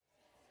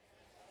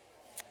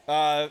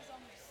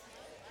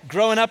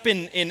Growing up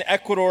in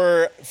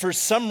Ecuador, for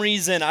some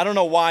reason, I don't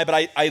know why,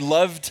 but I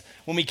loved,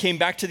 when we came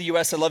back to the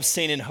US, I loved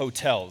staying in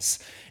hotels.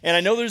 And I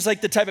know there's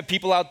like the type of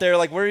people out there,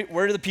 like where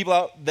are the people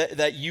out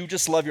that you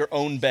just love your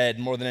own bed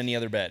more than any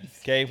other bed?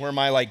 Okay, where am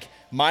I like,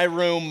 my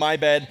room, my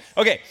bed?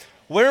 Okay,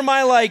 where am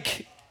I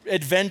like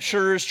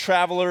adventurers,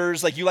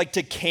 travelers, like you like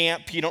to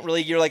camp, you don't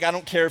really, you're like, I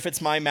don't care if it's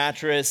my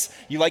mattress,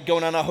 you like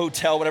going on a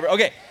hotel, whatever.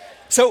 Okay,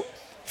 so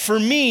for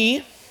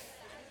me,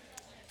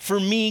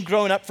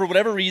 growing up, for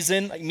whatever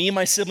reason, like me and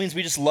my siblings,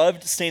 we just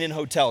loved staying in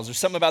hotels. There's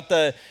something about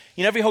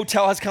every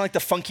hotel has kind of like the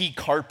funky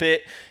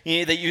carpet,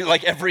 that you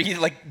like every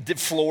the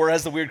floor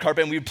has the weird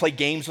carpet, and we would play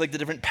games with like the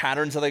different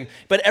patterns of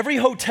but every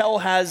hotel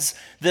has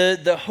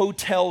the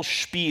hotel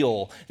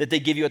spiel that they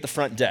give you at the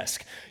front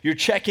desk. You're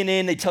checking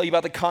in, they tell you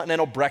about the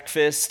continental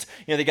breakfast.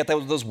 They got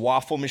those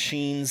waffle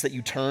machines that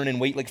you turn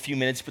and wait like a few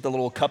minutes, put the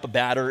little cup of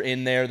batter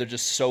in there. They're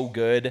just so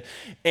good.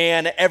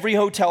 And every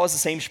hotel has the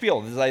same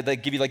spiel. They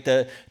give you like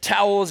the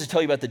towels, they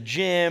tell you about the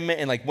gym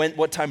and like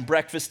what time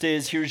breakfast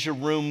is. Here's your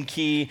room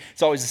key.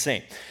 It's always the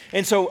same.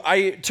 And so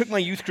I took my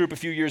youth group a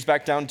few years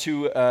back down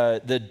to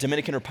the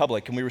Dominican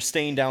Republic, and we were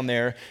staying down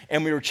there,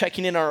 and we were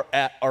checking in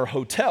at our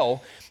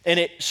hotel, and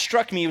it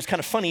struck me, it was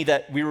kind of funny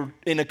that we were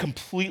in a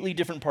completely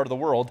different part of the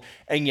world,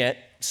 and yet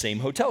same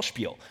hotel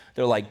spiel.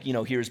 They're like,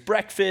 here's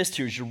breakfast,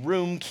 here's your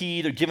room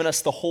key. They're giving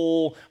us the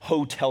whole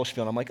hotel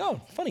spiel. And I'm like,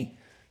 oh, funny.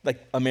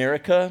 Like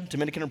America,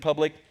 Dominican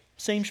Republic,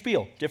 same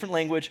spiel, different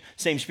language,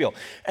 same spiel.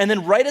 And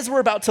then right as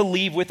we're about to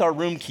leave with our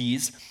room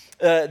keys,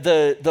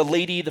 the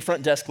lady, the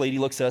front desk lady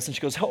looks at us and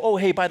she goes, oh,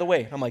 hey, by the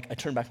way. I'm like, I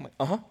turn back, I'm like,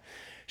 uh-huh.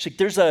 She's like,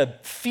 there's a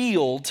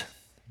field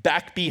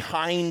back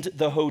behind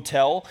the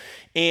hotel,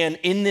 and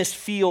in this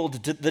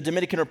field, the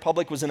Dominican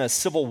Republic was in a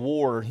civil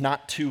war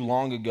not too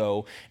long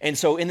ago, and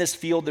so in this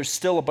field, there's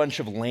still a bunch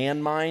of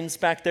landmines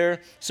back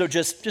there, so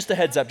just a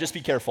heads up, just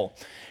be careful.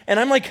 And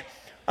I'm like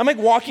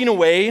walking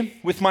away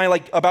with my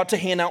about to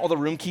hand out all the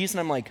room keys, and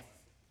I'm like,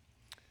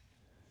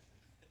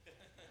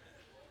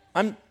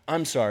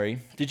 I'm sorry,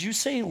 did you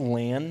say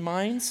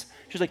landmines?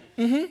 She's like,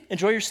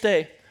 enjoy your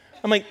stay.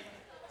 I'm like,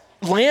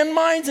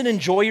 landmines and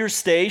enjoy your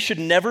stay should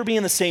never be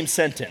in the same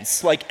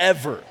sentence, like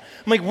ever.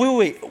 I'm like,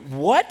 wait,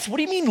 what? What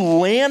do you mean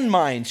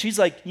landmines? She's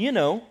like,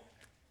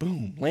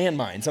 boom,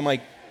 landmines. I'm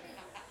like,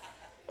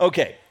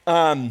 okay,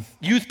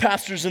 youth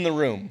pastors in the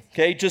room,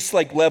 okay? Just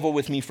level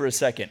with me for a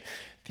second.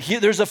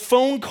 There's a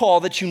phone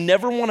call that you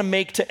never want to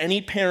make to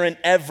any parent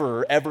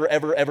ever.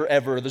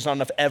 There's not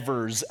enough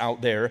evers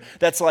out there.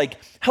 That's like,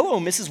 hello,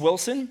 Mrs.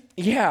 Wilson?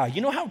 Yeah,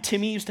 you know how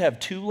Timmy used to have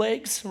two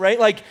legs,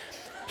 right?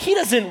 He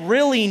doesn't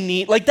really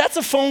need, that's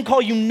a phone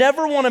call you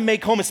never want to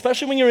make home,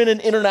 especially when you're in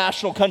an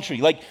international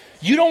country.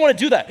 You don't want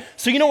to do that.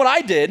 So you know what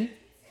I did?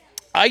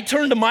 I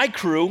turned to my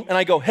crew and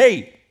I go,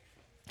 hey,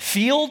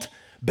 field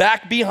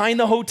back behind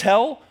the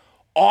hotel,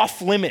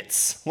 off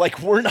limits.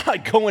 We're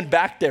not going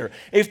back there.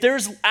 If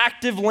there's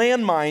active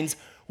landmines,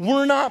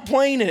 we're not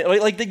playing it.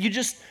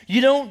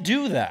 You don't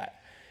do that.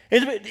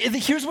 And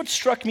here's what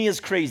struck me as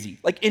crazy.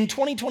 In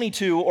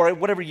 2022, or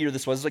whatever year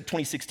this was,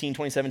 2016,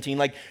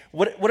 2017,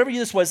 whatever year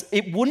this was,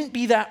 it wouldn't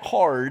be that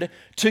hard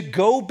to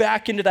go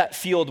back into that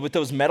field with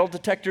those metal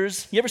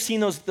detectors. You ever seen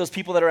those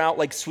people that are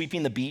out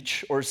sweeping the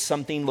beach or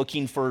something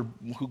looking for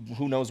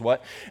who knows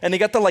what? And they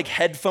got the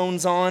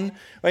headphones on,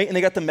 right? And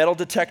they got the metal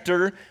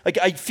detector.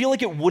 I feel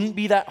like it wouldn't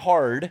be that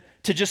hard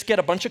to just get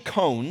a bunch of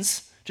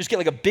cones, just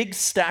get a big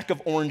stack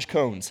of orange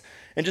cones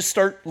and just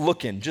start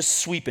looking, just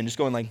sweeping, just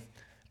going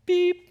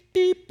beep,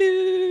 beep,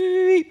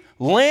 beep,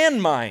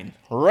 landmine,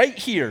 right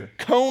here,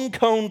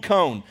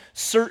 cone,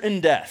 certain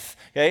death,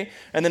 okay?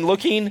 And then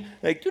looking,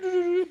 beep,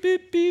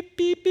 beep, beep,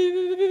 beep,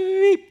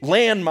 beep,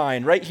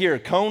 landmine, right here,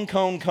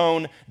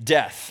 cone,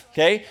 death,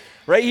 okay?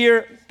 Right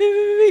here,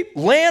 beep,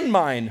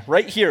 landmine,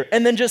 right here.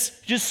 And then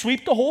just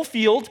sweep the whole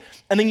field,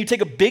 and then you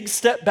take a big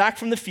step back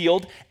from the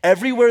field.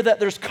 Everywhere that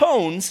there's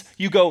cones,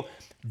 you go,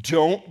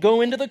 don't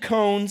go into the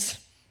cones,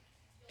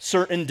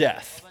 certain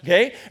death,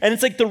 okay? And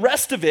it's the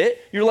rest of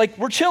it, you're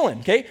we're chilling,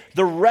 okay?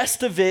 The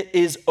rest of it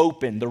is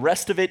open. The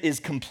rest of it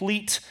is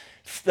complete.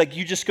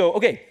 You just go,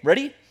 okay,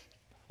 ready?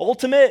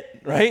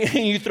 Ultimate, right?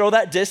 And you throw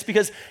that disc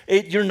because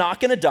you're not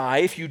going to die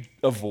if you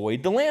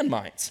avoid the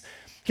landmines.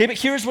 Okay, but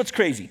here's what's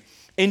crazy.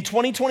 In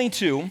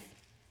 2022,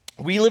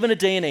 we live in a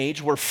day and age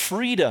where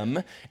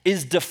freedom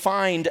is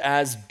defined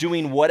as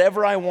doing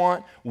whatever I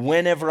want,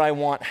 whenever I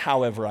want,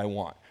 however I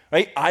want,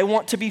 right? I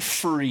want to be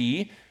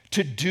free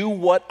to do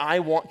what I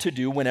want to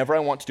do, whenever I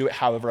want to do it,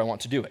 however I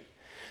want to do it.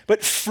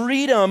 But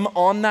freedom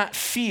on that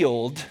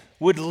field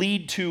would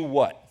lead to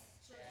what?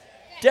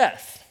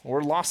 Death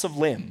or loss of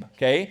limb,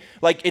 okay?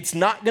 It's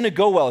not gonna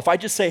go well. If I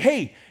just say,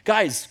 hey,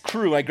 guys,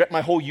 crew, I get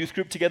my whole youth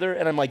group together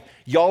and I'm like,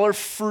 y'all are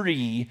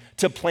free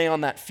to play on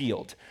that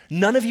field.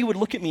 None of you would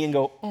look at me and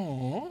go,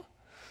 oh,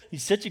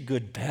 he's such a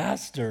good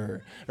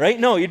pastor, right?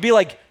 No, you'd be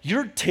like,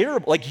 you're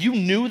terrible. You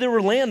knew there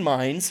were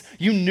landmines.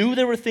 You knew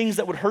there were things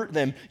that would hurt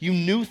them. You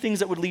knew things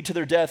that would lead to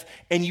their death,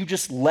 and you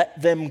just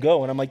let them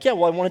go. And I'm like, yeah,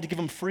 well, I wanted to give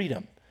them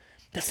freedom.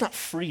 That's not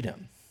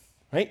freedom.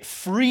 right?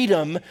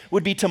 Freedom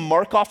would be to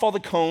mark off all the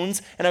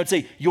cones, and I would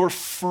say, you're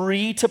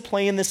free to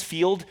play in this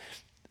field.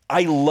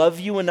 I love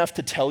you enough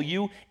to tell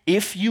you,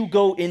 if you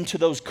go into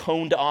those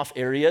coned off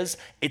areas,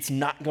 it's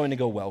not going to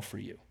go well for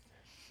you.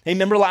 Hey,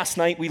 remember last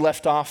night we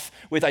left off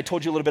with, I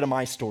told you a little bit of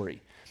my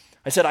story.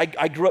 I said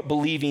I grew up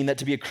believing that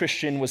to be a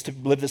Christian was to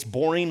live this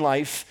boring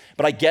life,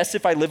 but I guess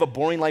if I live a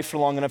boring life for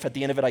long enough, at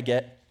the end of it, I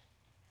get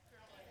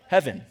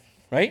heaven,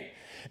 right?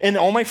 And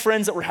all my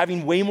friends that were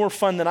having way more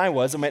fun than I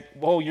was, I'm like,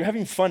 well, you're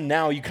having fun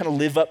now. You kind of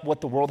live up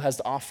what the world has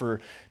to offer.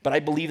 But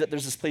I believe that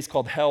there's this place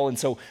called hell, and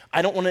so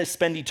I don't want to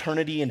spend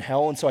eternity in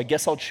hell, and so I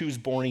guess I'll choose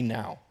boring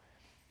now.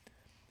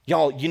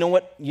 Y'all, you know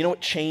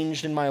what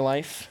changed in my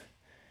life?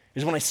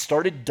 Is when I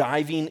started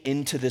diving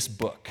into this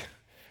book,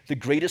 the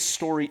greatest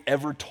story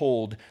ever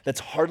told that's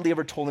hardly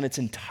ever told in its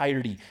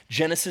entirety.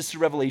 Genesis to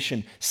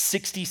Revelation,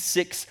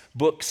 66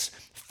 books,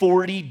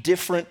 40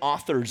 different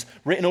authors,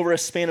 written over a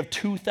span of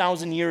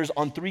 2,000 years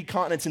on 3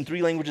 continents in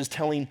 3 languages,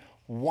 telling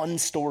one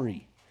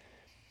story.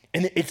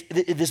 And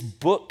this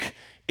book,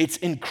 it's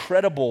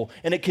incredible,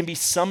 and it can be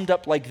summed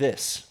up like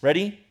this.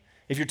 Ready?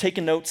 If you're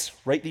taking notes,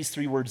 write these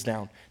 3 words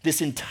down.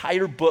 This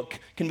entire book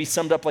can be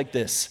summed up like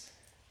this: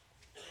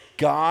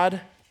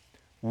 God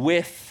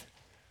with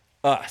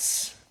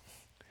us.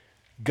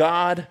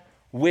 God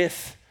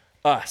with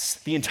us.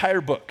 The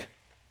entire book.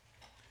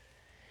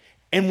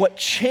 And what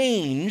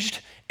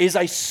changed is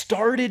I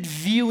started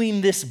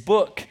viewing this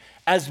book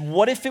as,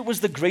 what if it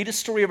was the greatest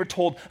story ever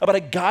told about a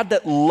God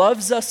that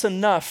loves us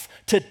enough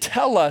to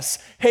tell us,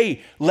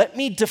 hey, let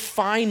me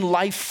define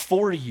life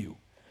for you.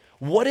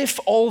 What if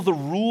all the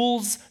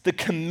rules, the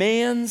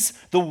commands,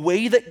 the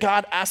way that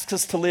God asks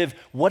us to live,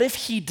 what if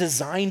he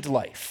designed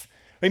life?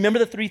 Remember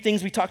the 3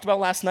 things we talked about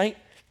last night?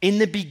 In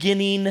the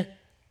beginning,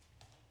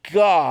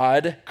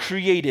 God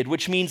created,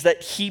 which means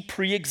that he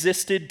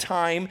pre-existed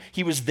time.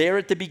 He was there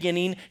at the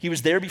beginning. He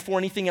was there before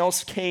anything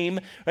else came,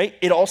 right?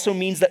 It also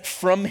means that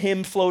from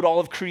him flowed all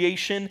of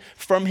creation.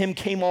 From him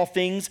came all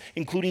things,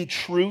 including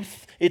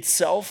truth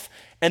itself.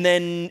 And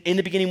then in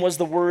the beginning was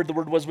the Word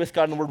was with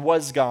God, and the Word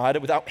was God.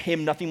 Without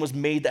him, nothing was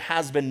made that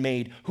has been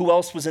made. Who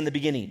else was in the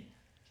beginning?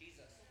 Jesus.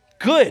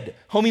 Good.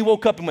 Homie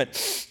woke up and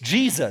went,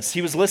 Jesus.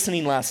 He was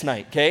listening last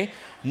night, okay?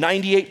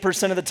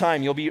 98% of the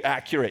time, you'll be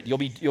accurate. You'll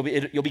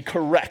be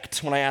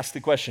correct when I ask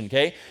the question,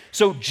 okay?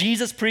 So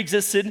Jesus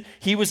pre-existed.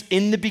 He was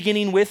in the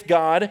beginning with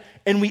God,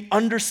 and we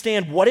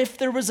understand, what if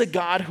there was a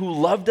God who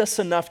loved us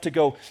enough to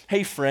go,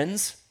 hey,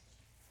 friends,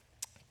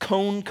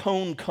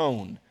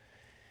 cone.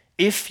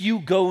 If you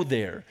go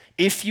there,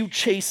 if you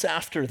chase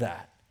after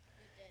that,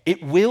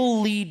 it will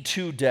lead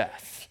to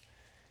death.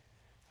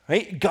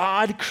 Right?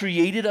 God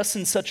created us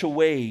in such a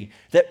way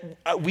that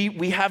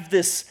we have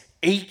this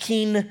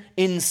aching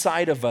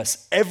inside of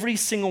us. Every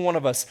single one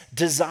of us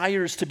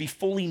desires to be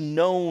fully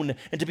known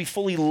and to be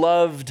fully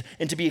loved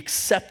and to be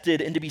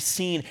accepted and to be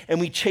seen. And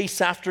we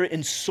chase after it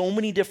in so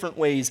many different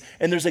ways.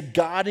 And there's a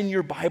God in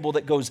your Bible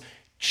that goes,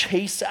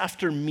 chase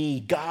after me,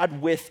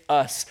 God with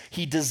us.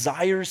 He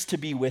desires to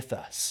be with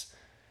us.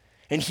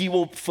 And he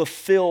will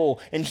fulfill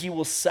and he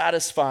will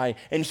satisfy,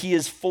 and he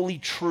is fully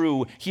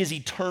true. He is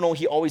eternal.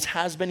 He always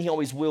has been. He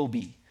always will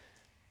be.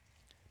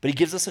 But he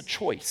gives us a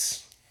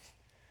choice.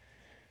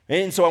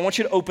 And so I want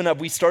you to open up.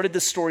 We started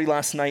this story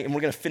last night, and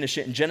we're going to finish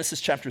it in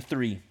Genesis chapter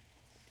 3. And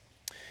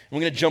we're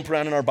going to jump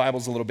around in our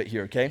Bibles a little bit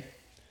here, okay?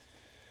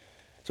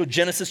 So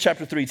Genesis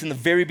chapter 3, it's in the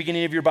very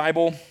beginning of your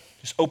Bible.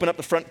 Just open up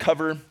the front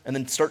cover and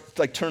then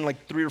turn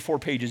 3 or 4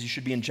 pages. You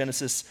should be in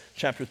Genesis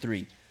chapter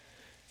 3.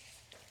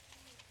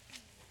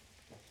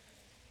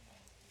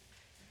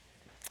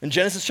 In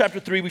Genesis chapter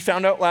 3, we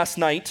found out last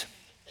night,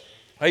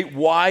 right?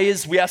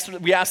 We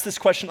asked this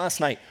question last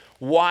night.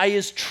 Why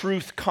is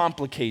truth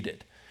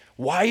complicated?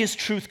 Why is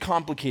truth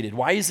complicated?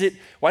 Why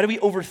do we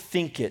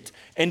overthink it?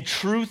 And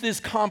truth is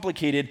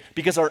complicated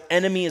because our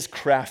enemy is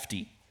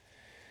crafty.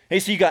 Hey,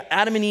 so you got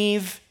Adam and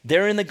Eve,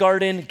 they're in the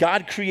garden,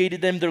 God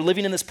created them, they're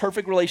living in this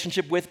perfect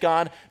relationship with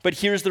God, but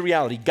here's the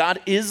reality. God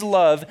is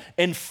love,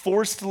 and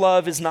forced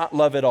love is not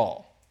love at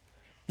all.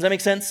 Does that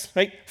make sense?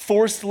 Right?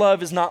 Forced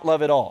love is not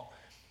love at all.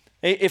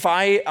 If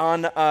I,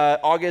 on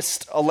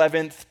August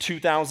 11th,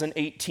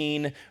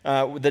 2018,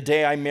 the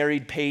day I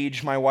married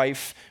Paige, my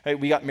wife, right,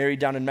 we got married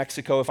down in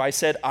Mexico, if I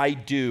said I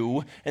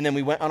do, and then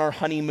we went on our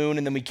honeymoon,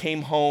 and then we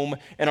came home,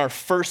 and our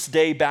first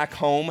day back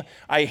home,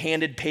 I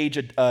handed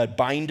Paige a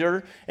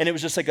binder, and it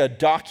was just like a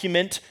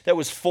document that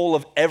was full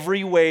of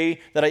every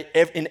way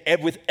that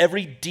with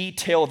every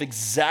detail of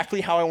exactly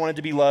how I wanted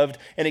to be loved,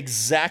 and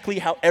exactly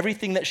how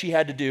everything that she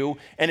had to do,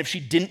 and if she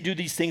didn't do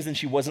these things, then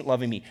she wasn't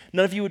loving me.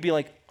 None of you would be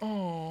like,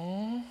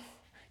 oh,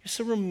 You're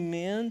so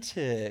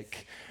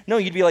romantic. No,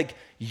 you'd be like,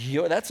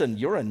 you're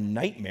a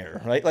nightmare,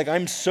 right? Like,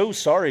 I'm so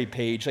sorry,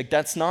 Paige. Like,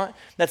 that's not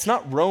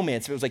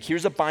romance. If it was like,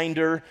 here's a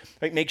binder,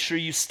 right? Make sure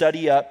you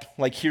study up.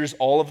 Like, here's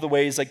all of the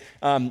ways, like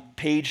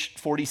page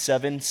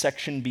 47,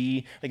 section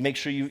B. Like, make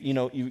sure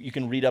you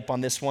can read up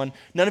on this one.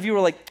 None of you were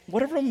like,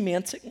 what a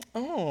romantic,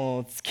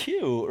 oh, it's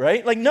cute,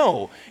 right? Like,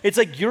 no, it's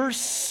like, you're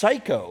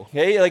psycho,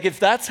 okay? Like, if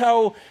that's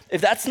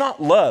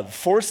not love,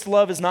 forced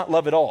love is not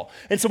love at all.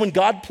 And so when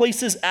God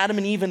places Adam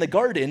and Eve in the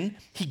garden,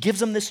 he gives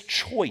them this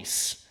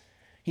choice.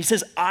 He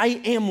says,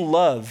 I am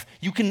love.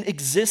 You can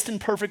exist in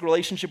perfect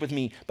relationship with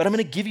me, but I'm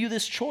going to give you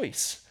this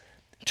choice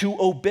to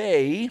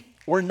obey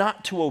or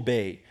not to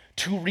obey,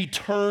 to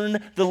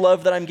return the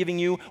love that I'm giving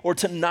you or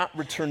to not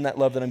return that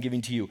love that I'm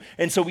giving to you.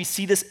 And so we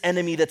see this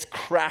enemy that's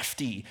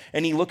crafty,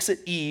 and he looks at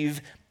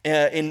Eve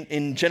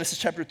in Genesis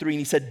chapter 3, and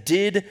he said,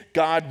 did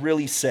God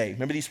really say?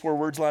 Remember these 4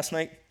 words last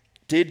night?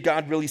 Did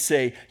God really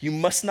say, you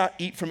must not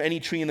eat from any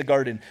tree in the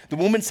garden? The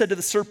woman said to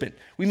the serpent,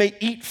 we may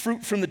eat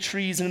fruit from the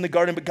trees in the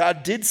garden, but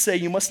God did say,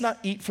 you must not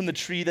eat from the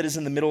tree that is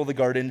in the middle of the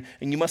garden,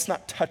 and you must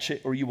not touch it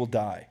or you will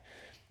die.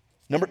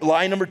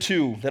 Lie number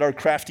 2 that our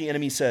crafty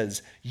enemy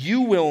says,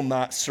 you will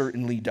not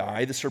certainly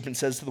die, the serpent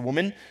says to the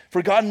woman,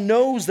 for God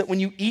knows that when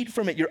you eat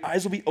from it, your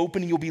eyes will be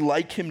open and you'll be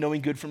like him,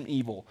 knowing good from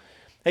evil.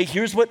 Hey,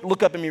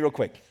 look up at me real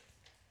quick.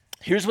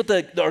 Here's what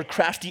our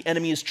crafty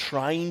enemy is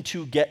trying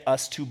to get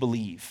us to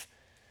believe.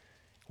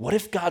 What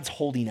if God's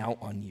holding out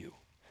on you?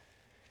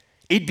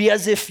 It'd be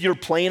as if you're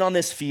playing on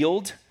this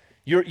field,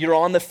 you're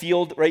on the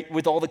field, right,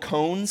 with all the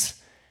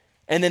cones,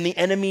 and then the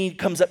enemy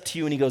comes up to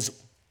you and he goes,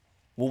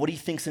 well, what do you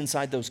think's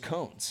inside those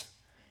cones?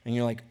 And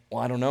you're like,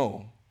 well, I don't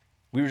know.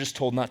 We were just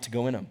told not to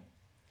go in them.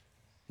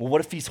 Well,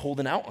 what if he's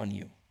holding out on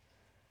you?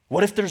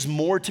 What if there's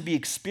more to be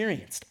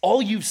experienced?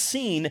 All you've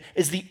seen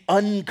is the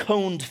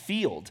unconed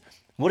field.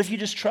 What if you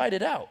just tried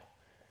it out?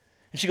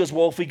 And she goes,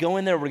 well, if we go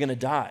in there, we're going to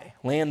die.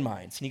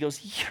 Landmines. And he goes,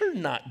 you're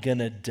not going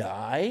to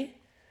die.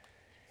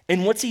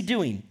 And what's he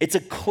doing? It's a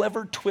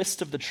clever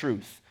twist of the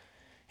truth.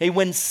 Hey,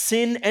 when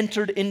sin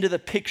entered into the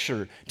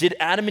picture, did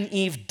Adam and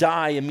Eve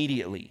die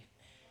immediately?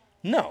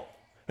 No.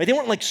 Right? They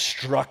weren't like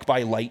struck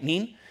by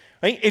lightning.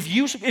 Right? If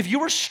you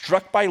were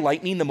struck by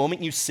lightning the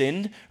moment you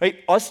sinned,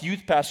 right, us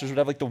youth pastors would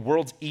have like the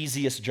world's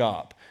easiest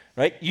job.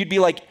 Right? You'd be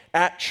like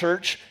at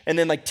church, and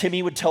then like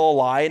Timmy would tell a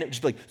lie, and it would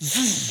just be like,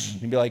 zzz,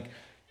 and you'd be like,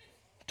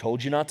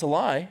 told you not to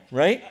lie,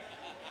 right?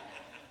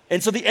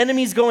 And so the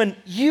enemy's going,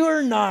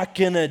 you're not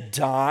gonna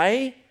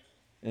die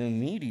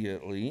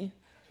immediately,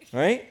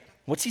 right?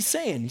 What's he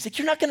saying? He's like,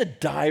 you're not gonna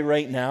die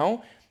right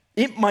now.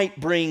 It might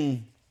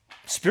bring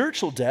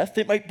spiritual death,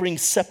 it might bring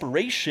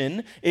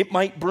separation, it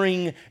might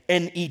bring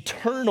an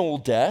eternal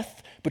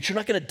death, but you're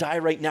not gonna die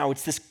right now.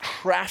 It's this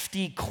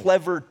crafty,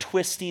 clever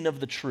twisting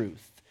of the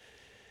truth.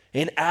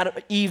 And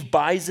Eve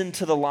buys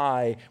into the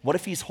lie, what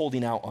if he's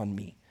holding out on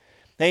me?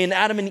 And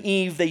Adam and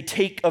Eve, they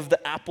take of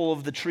the apple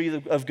of the tree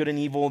of good and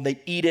evil, and they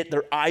eat it,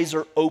 their eyes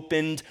are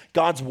opened,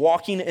 God's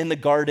walking in the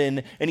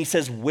garden, and he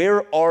says,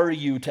 where are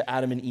you to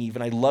Adam and Eve?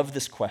 And I love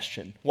this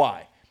question.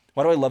 Why?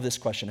 Why do I love this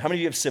question? How many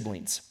of you have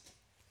siblings?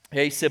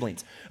 Okay,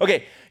 siblings.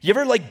 Okay, you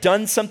ever like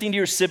done something to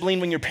your sibling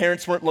when your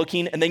parents weren't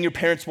looking, and then your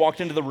parents walked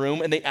into the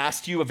room and they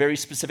asked you a very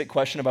specific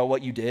question about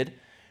what you did?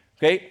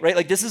 Okay, right?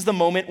 Like this is the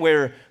moment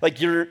where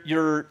like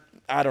you're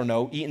I don't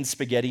know, eating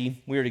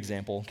spaghetti, weird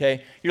example,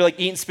 okay? You're like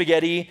eating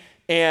spaghetti,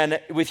 and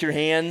with your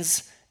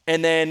hands,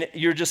 and then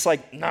you're just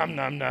like, nom,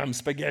 nom, nom,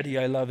 spaghetti,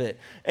 I love it.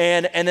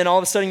 And then all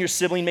of a sudden your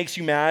sibling makes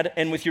you mad,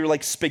 and with your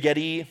like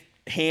spaghetti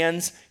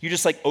hands, you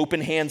just like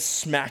open hands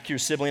smack your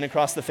sibling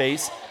across the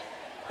face.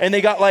 And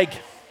they got like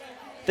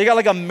a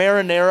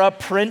marinara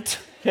print,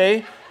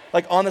 okay,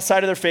 like on the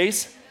side of their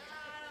face.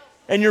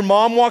 And your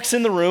mom walks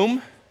in the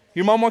room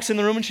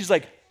and she's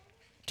like,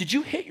 did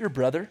you hit your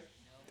brother?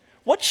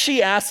 What's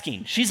she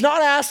asking? She's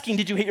not asking,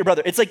 did you hit your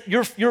brother? It's like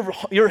your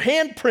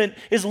handprint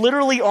is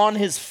literally on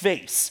his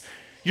face.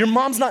 Your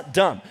mom's not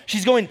dumb.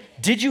 She's going,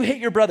 did you hit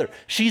your brother?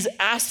 She's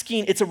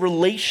asking, it's a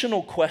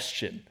relational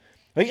question.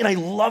 Right? And I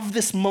love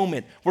this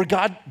moment where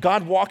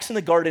God walks in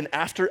the garden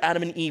after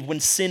Adam and Eve when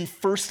sin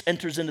first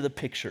enters into the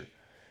picture.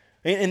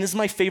 And this is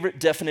my favorite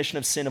definition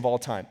of sin of all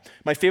time.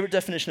 My favorite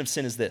definition of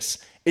sin is this.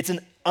 It's an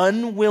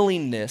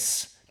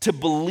unwillingness to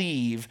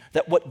believe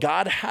that what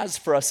God has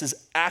for us is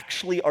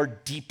actually our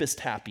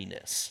deepest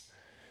happiness.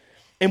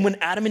 And when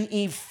Adam and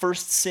Eve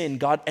first sin,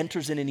 God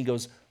enters in and he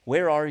goes,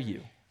 where are you?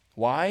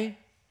 Why?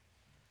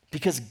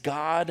 Because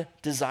God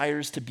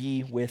desires to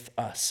be with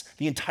us.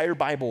 The entire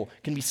Bible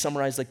can be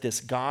summarized like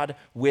this, God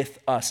with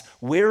us.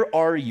 Where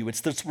are you?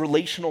 It's this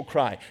relational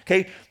cry.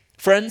 Okay,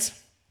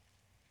 friends,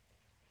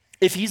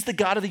 if he's the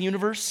God of the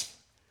universe,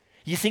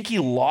 you think he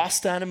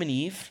lost Adam and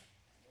Eve?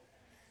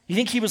 You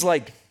think he was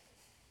like,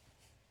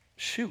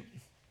 shoot,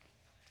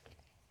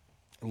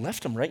 I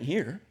left them right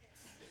here.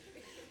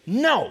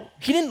 No,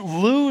 he didn't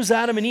lose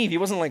Adam and Eve. He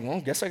wasn't like, well, I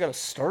guess I got to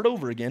start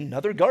over again,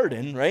 another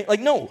garden, right?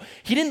 Like, no,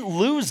 he didn't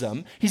lose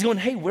them. He's going,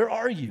 hey, where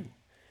are you?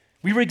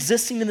 We were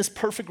existing in this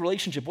perfect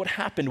relationship. What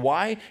happened?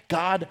 Why?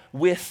 God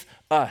with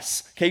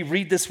us. Okay,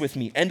 read this with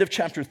me. End of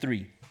chapter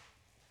 3.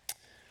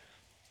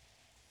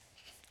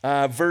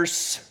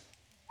 verse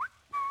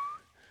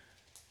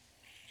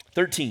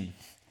 13.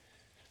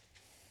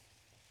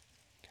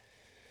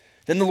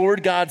 Then the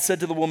Lord God said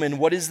to the woman,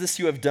 "What is this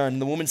you have done?"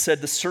 And the woman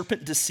said, "The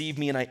serpent deceived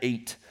me and I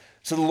ate."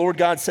 So the Lord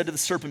God said to the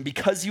serpent,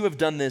 "Because you have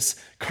done this,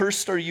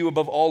 cursed are you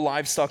above all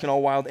livestock and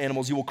all wild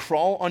animals. You will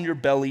crawl on your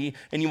belly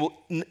and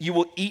you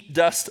will eat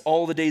dust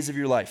all the days of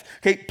your life."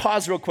 Okay,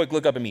 pause real quick,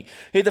 look up at me.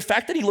 Hey, the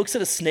fact that he looks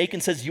at a snake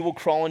and says, "You will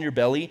crawl on your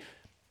belly,"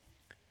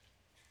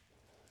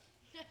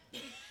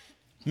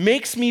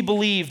 makes me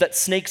believe that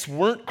snakes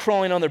weren't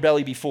crawling on their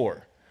belly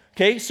before.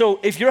 Okay, so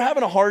if you're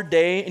having a hard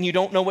day and you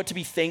don't know what to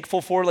be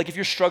thankful for, like if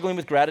you're struggling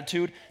with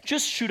gratitude,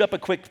 just shoot up a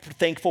quick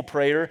thankful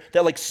prayer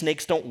that like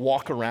snakes don't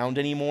walk around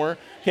anymore,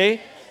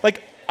 okay?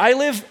 Like I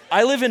live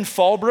in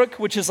Fallbrook,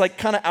 which is like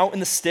kind of out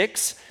in the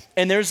sticks,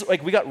 and there's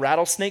like, we got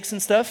rattlesnakes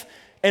and stuff,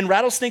 and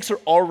rattlesnakes are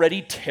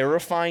already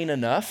terrifying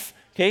enough,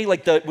 okay?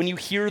 Like when you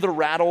hear the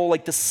rattle,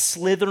 like the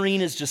slithering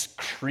is just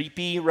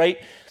creepy,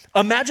 right?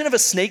 Imagine if a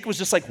snake was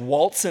just like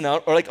waltzing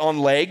out or like on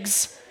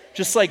legs,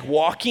 just like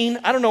walking.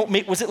 I don't know,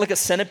 was it like a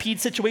centipede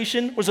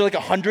situation? Was there like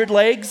 100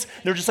 legs?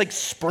 They're just like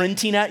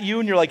sprinting at you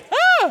and you're like,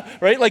 ah,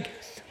 right? Like,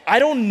 I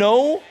don't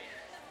know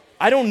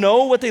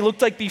what they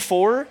looked like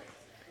before,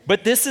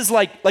 but this is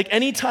like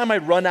anytime I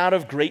run out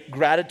of great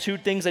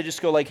gratitude things, I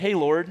just go like, "Hey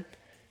Lord,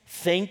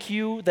 thank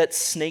you that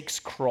snakes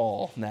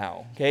crawl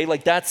now," okay?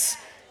 Like that's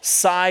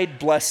side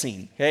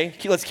blessing, okay?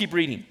 Let's keep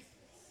reading.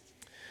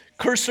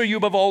 "Cursed are you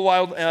above all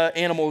wild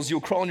animals. You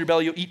will crawl on your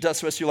belly. You'll eat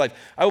dust the rest of your life.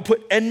 I will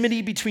put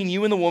enmity between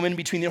you and the woman,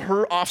 between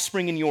her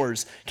offspring and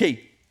yours."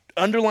 Okay,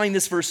 underline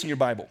this verse in your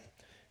Bible.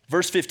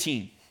 Verse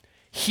 15.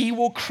 "He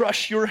will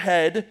crush your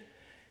head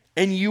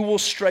and you will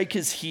strike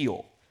his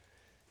heel."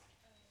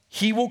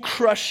 He will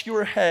crush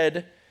your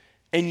head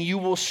and you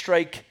will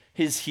strike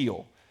his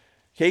heel.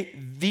 Okay,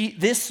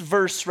 this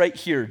verse right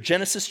here,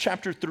 Genesis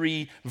chapter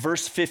 3,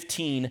 verse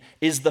 15,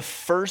 is the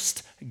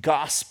first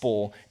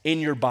gospel in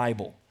your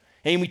Bible.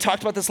 And we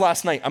talked about this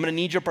last night. I'm going to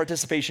need your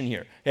participation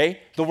here,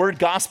 okay? The word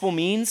gospel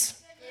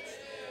means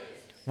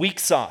weak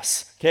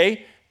sauce,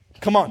 okay?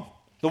 Come on.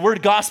 The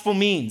word gospel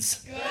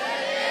means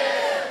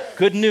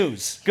good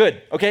news.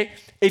 Good, okay?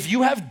 If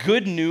you have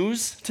good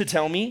news to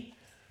tell me,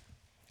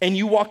 and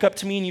you walk up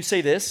to me and you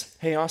say this,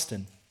 "Hey,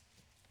 Austin,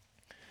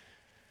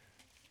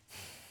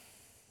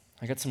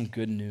 I got some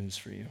good news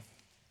for you."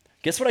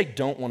 Guess what I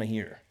don't want to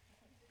hear?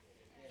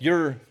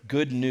 Your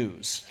good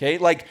news, okay?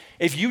 Like,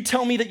 if you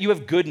tell me that you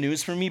have good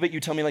news for me, but you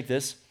tell me like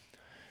this,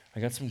 "I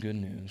got some good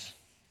news."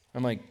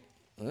 I'm like,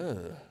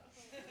 ugh.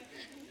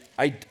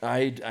 I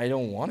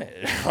don't want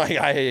it.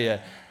 Like,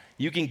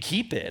 you can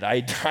keep it.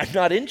 I'm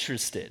not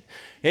interested.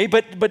 Okay?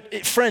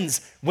 But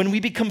friends, when we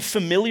become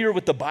familiar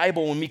with the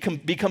Bible, when we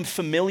become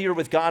familiar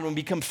with God, when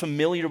we become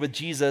familiar with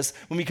Jesus,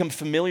 when we become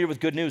familiar with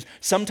good news,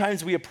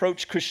 sometimes we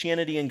approach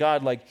Christianity and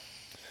God like,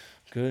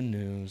 good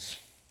news.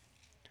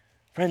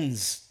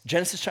 Friends,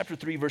 Genesis chapter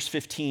 3, verse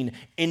 15,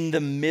 in the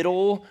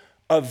middle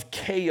of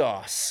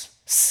chaos,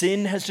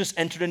 sin has just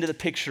entered into the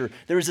picture.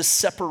 There is a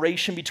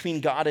separation between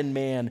God and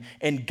man,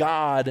 and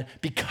God,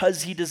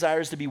 because he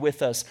desires to be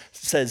with us,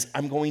 says,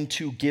 "I'm going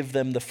to give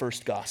them the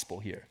first gospel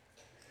here."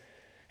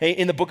 Hey,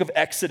 in the book of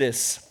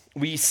Exodus,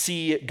 we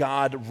see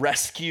God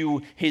rescue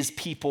his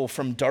people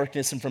from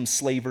darkness and from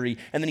slavery,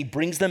 and then he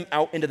brings them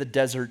out into the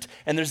desert,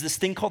 and there's this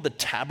thing called the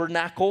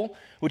tabernacle,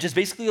 which is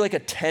basically like a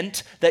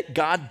tent that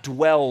God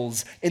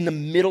dwells in the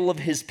middle of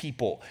his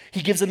people.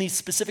 He gives them these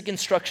specific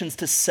instructions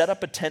to set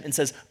up a tent and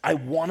says, "I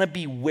want to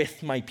be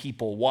with my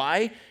people."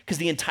 Why? Because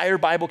the entire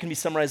Bible can be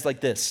summarized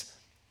like this: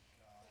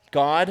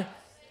 God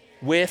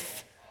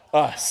with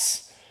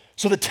us.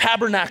 So the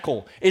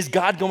tabernacle is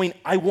God going,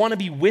 "I want to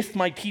be with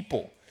my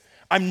people.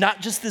 I'm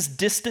not just this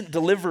distant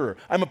deliverer.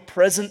 I'm a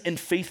present and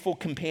faithful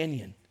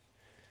companion."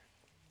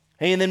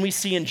 Hey, and then we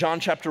see in John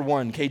chapter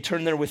 1, okay,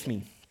 turn there with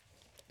me.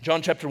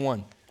 John chapter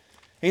 1.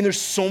 And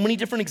there's so many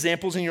different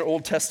examples in your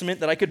Old Testament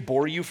that I could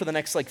bore you for the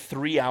next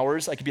 3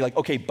 hours. I could be like,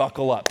 "Okay,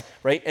 buckle up,"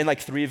 right? And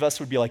 3 of us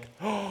would be like,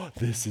 "Oh,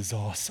 this is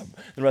awesome."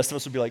 The rest of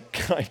us would be like,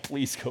 "Can I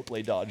please go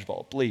play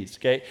dodgeball, please,"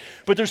 okay?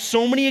 But there's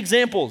so many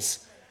examples.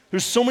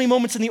 There's so many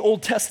moments in the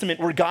Old Testament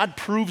where God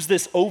proves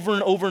this over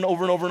and over and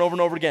over and over and over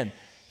and over again,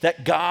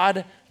 that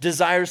God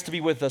desires to be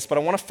with us. But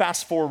I want to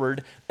fast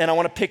forward, and I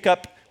want to pick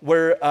up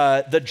where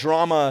the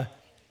drama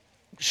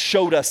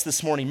showed us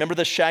this morning. Remember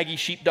the shaggy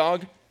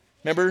sheepdog?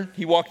 Remember?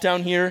 He walked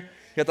down here.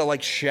 You got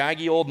the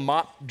shaggy old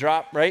mop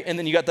drop, right? And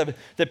then you got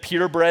the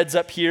purebreds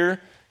up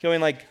here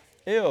going like,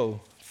 "Ew,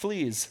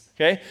 fleas,"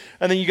 okay?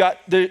 And then you got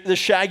the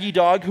shaggy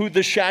dog. Who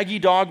the shaggy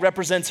dog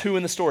represents who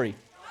in the story?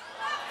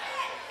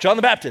 John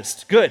the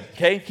Baptist. Good,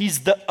 okay? He's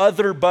the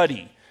other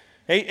buddy.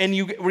 Okay? And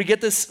we get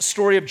this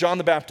story of John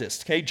the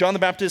Baptist. Okay? John the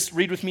Baptist,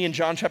 read with me in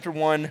John chapter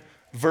 1,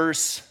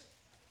 verse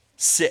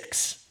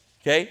 6.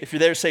 Okay? If you're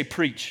there, say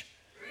preach.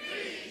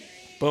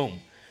 Preach. Boom.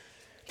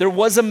 "There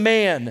was a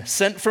man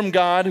sent from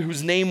God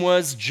whose name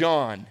was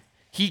John.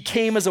 He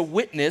came as a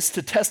witness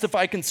to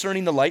testify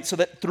concerning the light so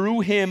that through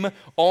him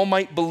all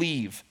might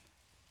believe.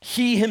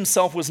 He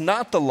himself was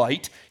not the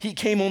light. He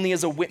came only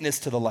as a witness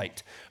to the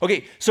light."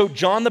 Okay, so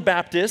John the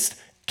Baptist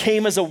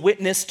came as a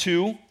witness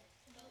to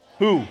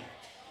who?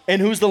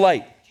 And who's the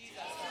light?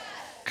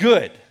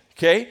 Good,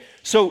 okay?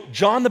 So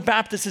John the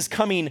Baptist is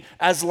coming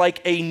as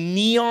like a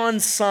neon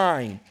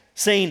sign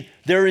saying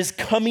there is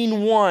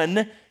coming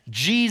one,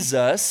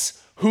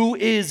 Jesus, who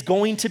is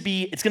going to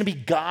be, it's going to be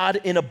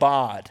God in a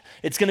bod.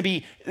 It's going to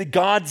be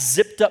God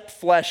zipped up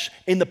flesh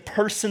in the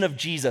person of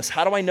Jesus.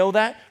 How do I know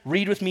that?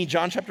 Read with me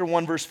John chapter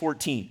 1, verse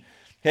 14,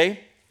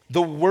 okay?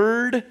 The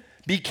Word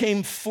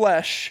became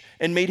flesh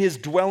and made his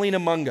dwelling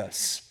among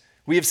us.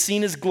 We have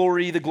seen his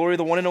glory, the glory of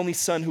the one and only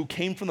Son who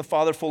came from the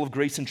Father full of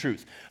grace and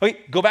truth. Okay,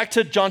 go back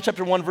to John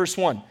chapter 1, verse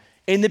 1.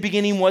 In the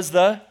beginning was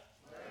the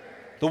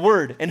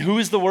Word. And who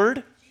is the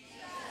Word?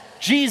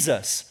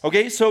 Jesus.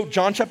 Okay, so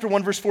John chapter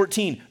 1, verse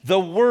 14. The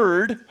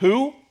Word,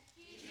 who?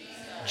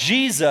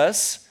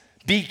 Jesus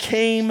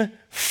became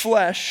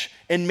flesh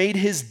and made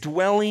his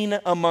dwelling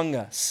among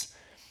us.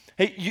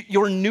 Hey,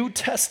 your New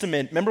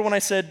Testament, remember when I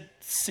said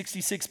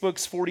 66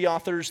 books, 40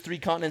 authors, 3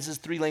 continents,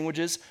 3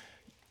 languages?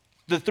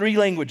 The 3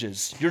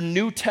 languages. Your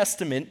New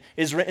Testament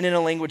is written in a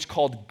language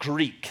called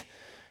Greek.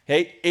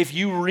 Okay? If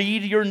you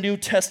read your New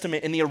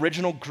Testament in the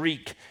original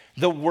Greek,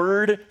 the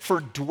word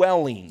for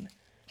dwelling,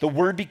 the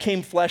Word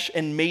became flesh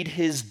and made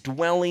his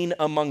dwelling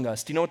among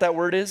us. Do you know what that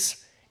word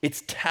is?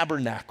 It's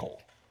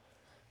tabernacle.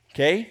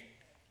 Okay?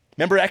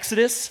 Remember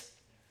Exodus?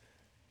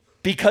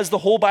 Because the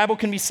whole Bible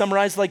can be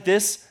summarized like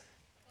this.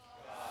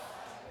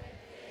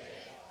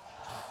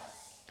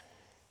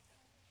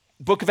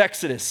 Book of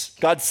Exodus,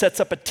 God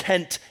sets up a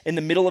tent in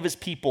the middle of his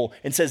people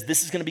and says,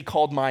 this is going to be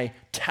called my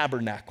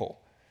tabernacle.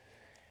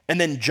 And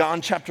then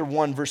John chapter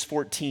 1, verse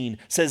 14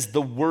 says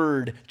the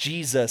Word,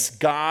 Jesus,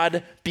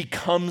 God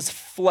becomes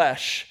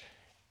flesh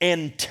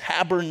and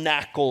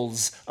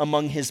tabernacles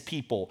among his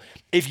people.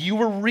 If you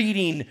were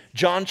reading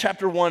John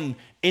chapter 1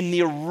 in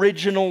the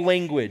original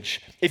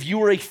language, if you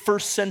were a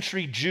first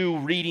century Jew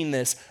reading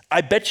this, I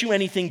bet you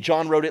anything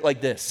John wrote it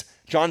like this.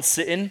 John's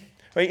sitting,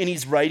 right, and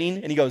he's writing,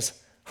 and he goes,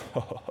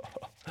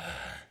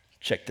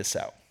 check this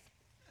out.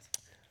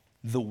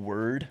 The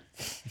Word,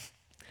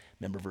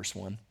 remember verse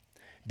 1,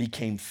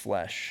 became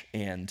flesh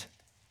and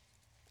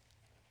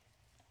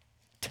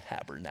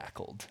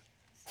tabernacled.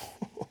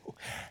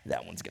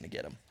 That one's going to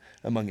get him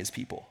among his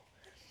people.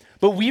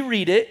 But we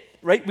read it,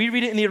 right? We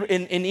read it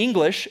in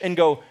English and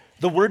go,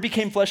 the Word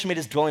became flesh and made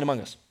his dwelling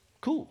among us.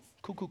 Cool.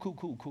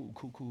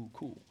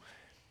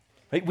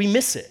 Right? We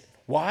miss it.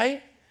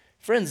 Why?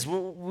 Friends,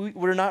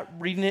 we're not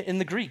reading it in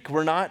the Greek.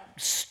 We're not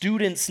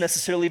students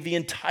necessarily of the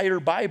entire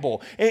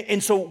Bible.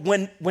 And so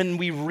when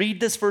we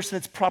read this verse in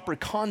its proper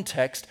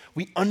context,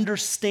 we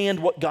understand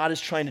what God is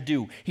trying to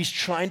do. He's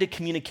trying to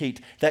communicate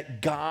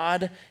that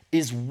God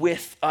is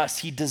with us.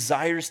 He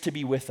desires to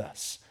be with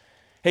us.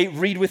 Hey,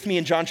 read with me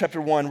in John chapter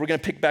 1. We're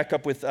going to pick back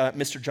up with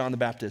Mr. John the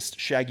Baptist,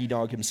 Shaggy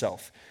Dog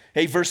himself.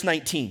 Hey, verse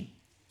 19.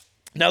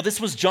 Now,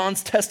 this was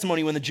John's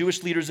testimony when the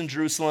Jewish leaders in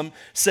Jerusalem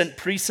sent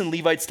priests and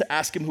Levites to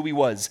ask him who he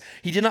was.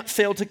 He did not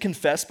fail to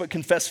confess, but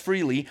confessed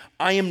freely,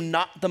 I am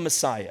not the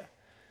Messiah.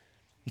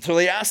 And so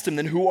they asked him,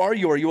 then who are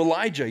you? Are you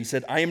Elijah? He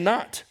said, I am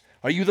not.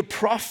 Are you the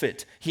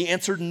prophet? He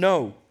answered,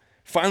 no.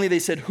 Finally, they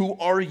said, who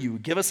are you?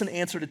 Give us an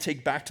answer to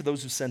take back to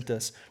those who sent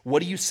us.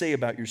 What do you say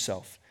about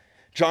yourself?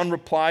 John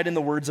replied in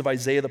the words of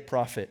Isaiah the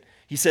prophet.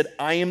 He said,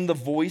 I am the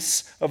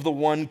voice of the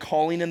one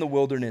calling in the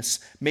wilderness,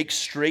 make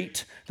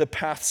straight the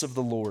paths of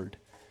the Lord.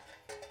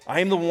 I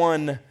am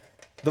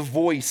the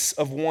voice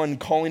of one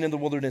calling in the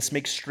wilderness,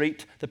 make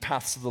straight the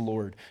paths of the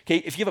Lord. Okay,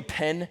 if you have a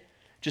pen,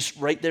 just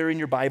right there in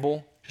your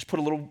Bible, just put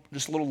a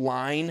little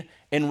line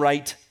and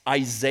write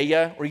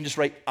Isaiah, or you can just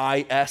write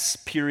IS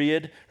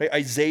period, right?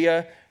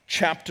 Isaiah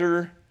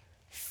chapter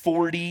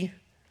 40,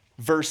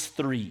 verse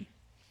 3.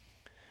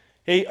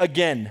 Hey,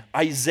 again,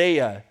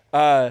 Isaiah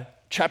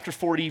chapter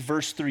 40,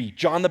 verse 3.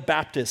 John the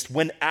Baptist,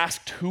 when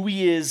asked who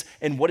he is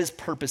and what his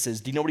purpose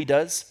is, do you know what he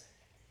does?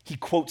 He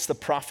quotes the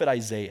prophet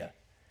Isaiah.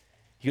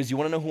 He goes, you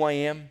want to know who I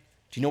am?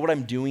 Do you know what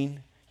I'm doing?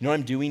 You know what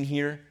I'm doing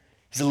here?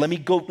 He said, let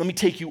me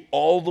take you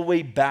all the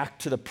way back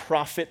to the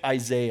prophet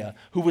Isaiah,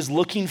 who was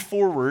looking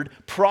forward,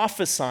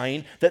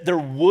 prophesying that there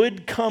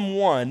would come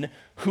one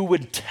who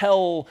would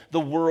tell the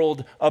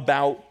world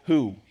about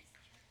who?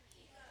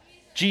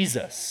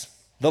 Jesus,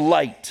 the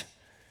light.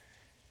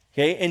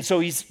 Okay, and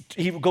so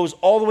he goes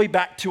all the way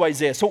back to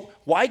Isaiah. So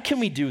why can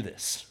we do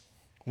this?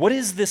 What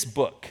is this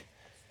book?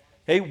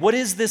 Hey, what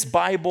is this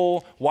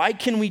Bible? Why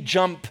can we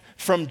jump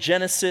from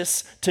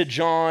Genesis to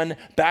John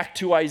back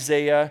to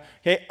Isaiah?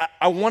 Okay,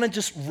 I want to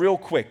just real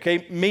quick,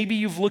 okay? Maybe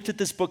you've looked at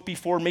this book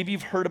before. Maybe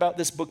you've heard about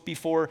this book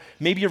before.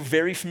 Maybe you're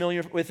very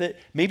familiar with it.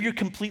 Maybe you're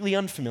completely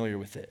unfamiliar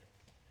with it.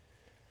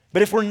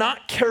 But if we're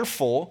not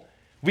careful,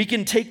 we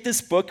can take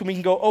this book and we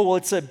can go, oh,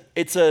 well,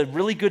 it's a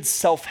really good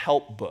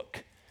self-help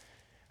book.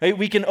 Right?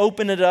 We can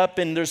open it up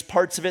and there's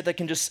parts of it that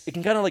it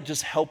can kind of like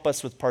just help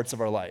us with parts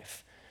of our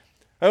life.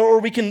 Or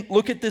we can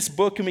look at this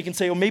book and we can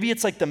say, well, maybe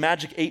it's like the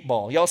Magic 8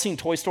 Ball. Y'all seen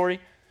Toy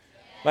Story?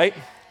 Right?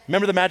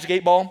 Remember the Magic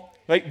 8 Ball?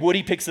 Right?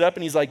 Woody picks it up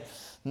and he's like,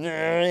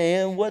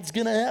 and what's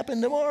going to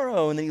happen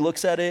tomorrow? And then he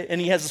looks at it and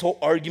he has this whole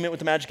argument with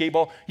the magic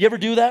 8-ball. You ever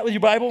do that with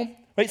your Bible?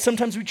 Right?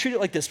 Sometimes we treat it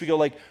like this. We go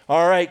like,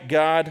 all right,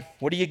 God,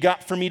 what do you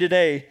got for me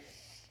today?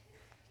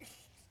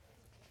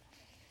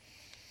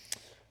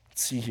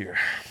 Let's see here.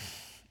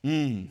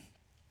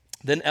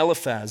 Then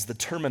Eliphaz, the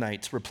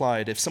Temanite,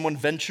 replied, if someone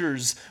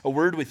ventures a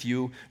word with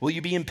you, will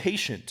you be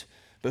impatient?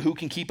 But who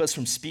can keep us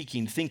from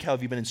speaking? Think how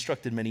have you been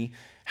instructed, many,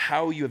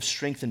 how you have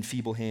strengthened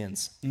feeble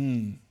hands.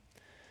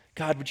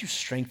 God, would you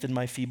strengthen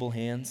my feeble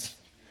hands?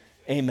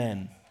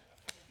 Amen.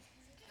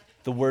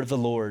 The word of the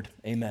Lord,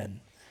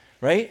 amen.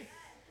 Right?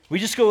 We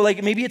just go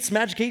like, maybe it's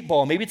Magic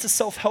 8-Ball, maybe it's a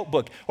self-help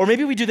book, or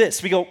maybe we do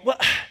this. We go, well,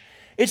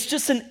 it's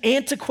just an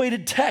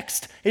antiquated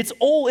text. It's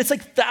old. It's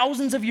like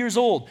thousands of years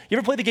old. You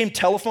ever played the game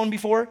Telephone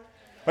before?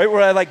 Right,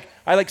 where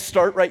I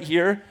start right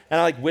here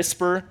and I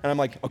whisper and I'm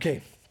like,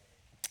 okay,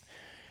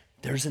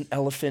 there's an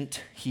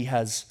elephant. He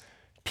has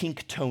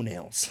pink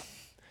toenails.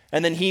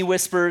 And then he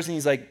whispers and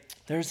he's like,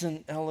 there's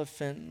an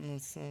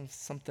elephant,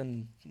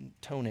 something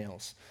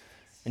toenails.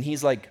 And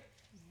he's like,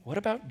 what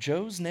about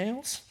Joe's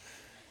nails?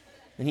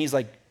 And he's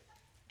like,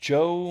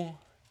 Joe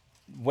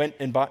went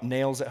and bought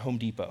nails at Home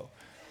Depot.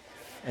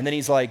 And then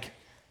he's like,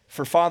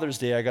 for Father's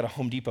Day, I got a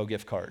Home Depot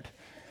gift card.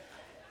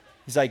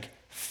 He's like,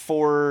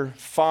 for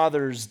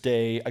Father's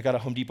Day, I got a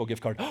Home Depot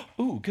gift card.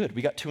 Ooh, good,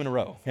 we got 2 in a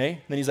row, okay?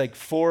 And then he's like,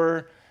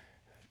 for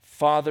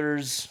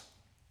Father's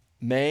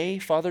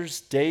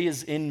Day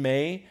is in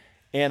May,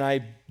 and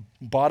I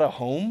bought a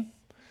home.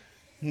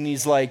 And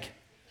he's like,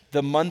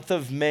 the month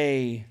of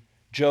May,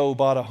 Joe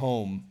bought a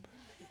home.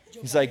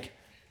 He's like,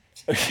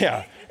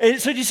 yeah.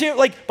 And so do you see it?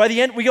 Like, by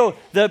the end, we go,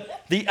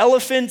 the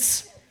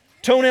elephant's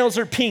toenails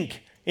are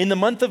pink. In the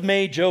month of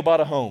May, Joe bought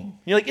a home.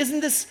 You're like,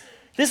 isn't this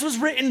was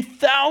written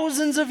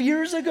thousands of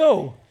years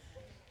ago.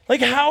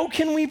 Like, how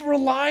can we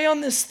rely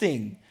on this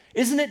thing?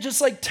 Isn't it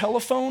just like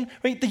telephone?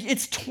 Right?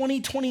 It's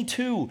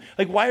 2022.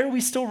 Like, why are we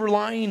still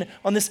relying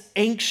on this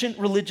ancient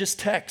religious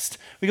text?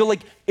 We go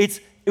like, it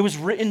was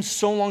written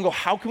so long ago.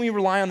 How can we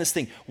rely on this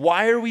thing?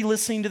 Why are we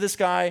listening to this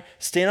guy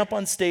stand up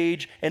on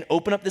stage and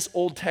open up this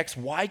old text?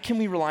 Why can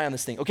we rely on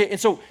this thing? Okay, and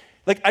so,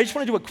 like, I just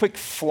want to do a quick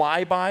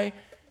flyby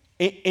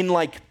in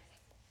like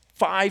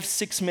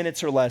 5-6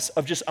 minutes or less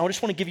of I just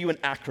want to give you an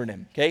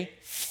acronym, okay?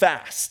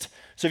 FAST.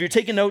 So if you're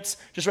taking notes,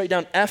 just write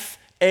down FAST.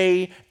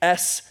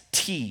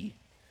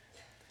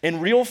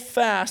 And real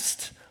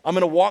fast, I'm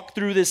going to walk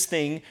through this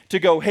thing to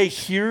go, hey,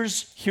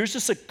 here's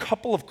just a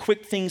couple of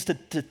quick things to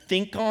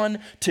think on,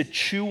 to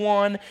chew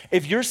on.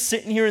 If you're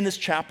sitting here in this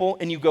chapel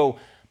and you go,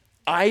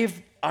 I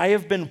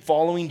have been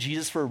following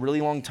Jesus for a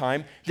really long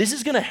time, this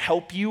is going to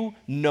help you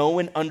know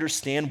and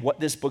understand what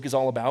this book is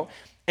all about.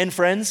 And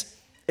friends,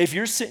 if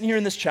you're sitting here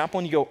in this chapel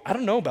and you go, I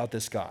don't know about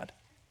this God.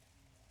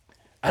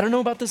 I don't know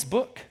about this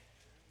book.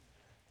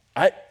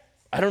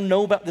 I don't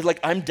know about, like,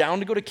 I'm down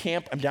to go to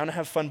camp. I'm down to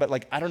have fun, but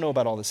like, I don't know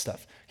about all this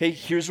stuff. Okay,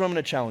 here's where I'm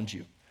going to challenge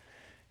you.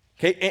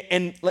 Okay,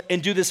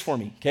 and do this for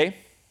me, okay?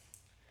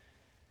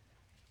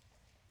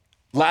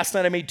 Last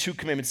night I made 2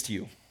 commitments to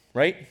you,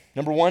 right?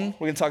 Number 1,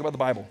 we're going to talk about the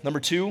Bible. Number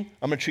 2, I'm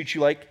going to treat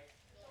you like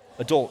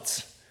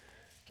adults,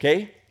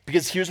 okay?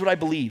 Because here's what I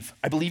believe.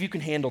 I believe you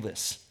can handle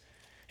this.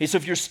 Hey, so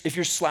if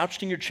you're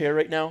slouched in your chair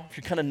right now, if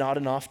you're kind of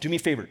nodding off, do me a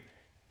favor.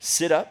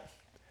 Sit up,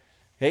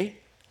 okay?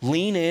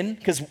 Lean in,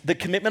 because the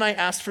commitment I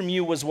asked from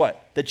you was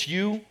what? That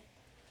you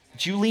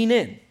lean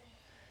in,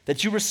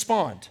 that you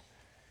respond.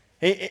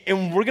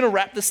 And we're going to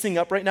wrap this thing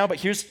up right now, but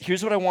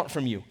here's what I want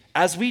from you.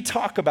 As we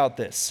talk about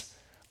this,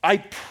 I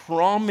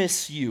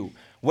promise you,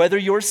 whether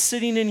you're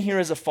sitting in here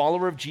as a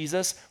follower of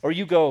Jesus or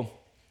you go,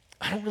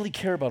 I don't really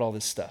care about all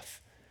this stuff.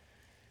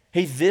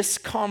 Hey, this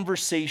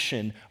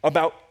conversation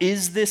about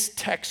is this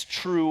text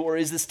true or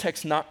is this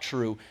text not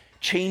true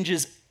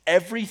changes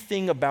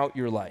everything about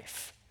your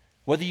life,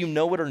 whether you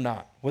know it or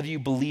not, whether you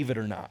believe it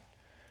or not.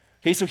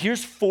 Okay, so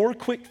here's 4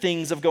 quick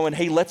things of going,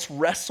 hey, let's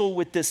wrestle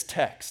with this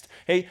text.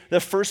 Hey, the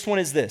first one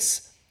is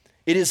this.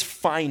 It is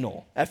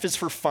final. F is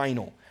for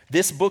final.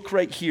 This book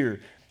right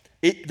here,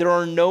 there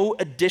are no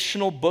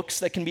additional books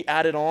that can be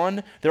added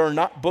on. There are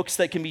not books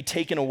that can be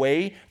taken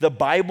away. The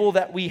Bible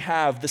that we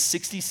have, the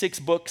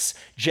 66 books,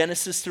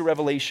 Genesis through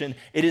Revelation,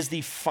 it is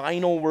the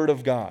final word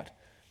of God.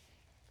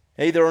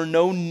 Hey, there are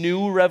no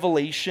new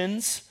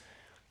revelations.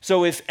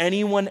 So if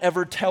anyone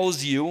ever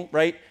tells you,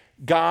 right,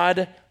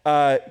 God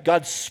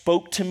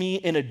spoke to me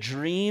in a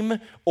dream,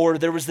 or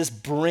there was this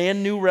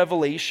brand new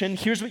revelation,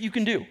 here's what you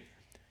can do.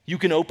 You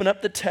can open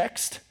up the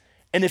text,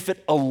 and if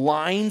it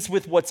aligns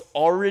with what's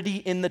already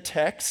in the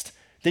text,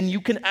 then you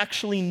can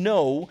actually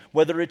know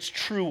whether it's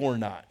true or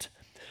not.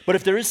 But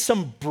if there is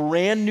some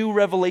brand new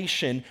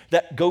revelation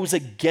that goes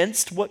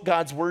against what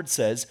God's word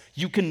says,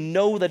 you can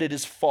know that it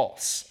is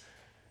false.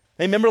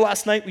 Hey, remember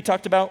last night we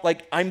talked about,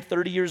 like, I'm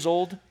 30 years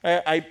old.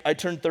 I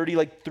turned 30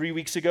 like 3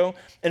 weeks ago.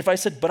 And if I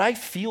said, but I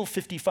feel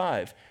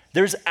 55,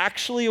 there's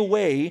actually a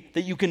way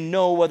that you can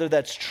know whether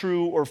that's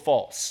true or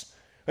false.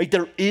 Right?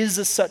 There is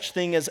a such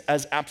thing as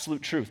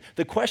absolute truth.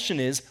 The question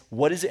is,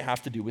 what does it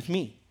have to do with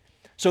me?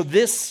 So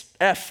this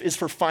F is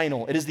for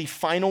final. It is the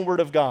final word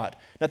of God.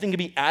 Nothing can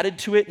be added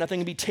to it, nothing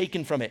can be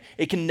taken from it.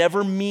 It can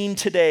never mean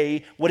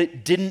today what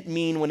it didn't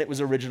mean when it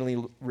was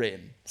originally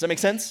written. Does that make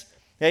sense?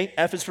 Okay,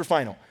 F is for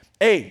final.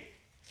 A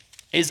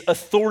is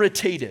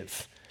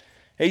authoritative.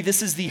 Hey,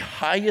 this is the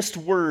highest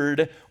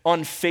word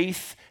on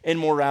faith and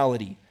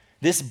morality.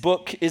 This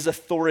book is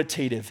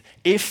authoritative.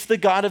 If the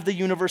God of the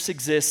universe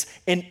exists,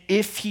 and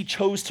if he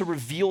chose to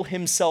reveal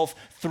himself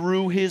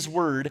through his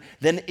word,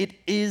 then it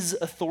is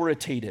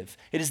authoritative.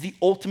 It is the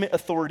ultimate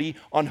authority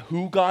on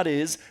who God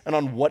is, and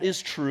on what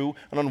is true,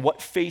 and on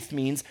what faith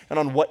means, and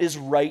on what is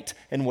right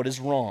and what is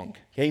wrong.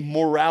 Okay?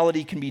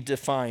 Morality can be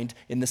defined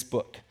in this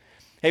book.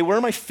 Hey, where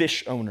are my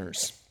fish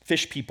owners?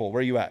 Fish people,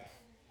 where are you at?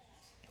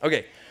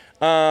 Okay.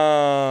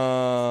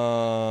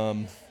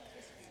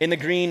 In the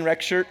green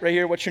rec shirt right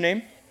here, what's your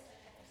name?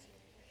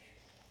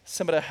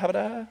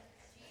 Habada?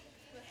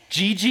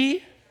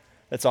 Gigi?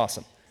 That's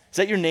awesome. Is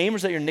that your name or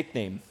is that your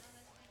nickname?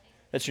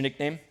 That's your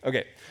nickname?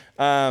 Okay.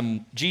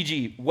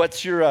 Gigi,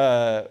 what's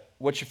your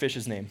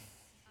fish's name?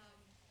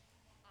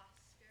 Oscar.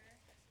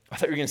 I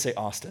thought you were going to say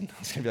Austin. I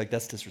was going to be like,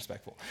 that's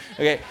disrespectful.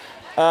 Okay.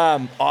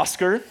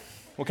 Oscar,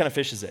 what kind of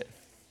fish is it?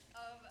 A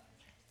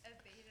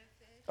beta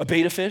fish. A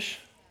beta fish?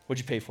 What'd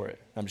you pay for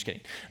it? I'm just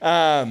kidding.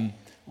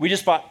 We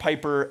just bought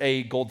Piper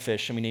a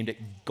goldfish and we named it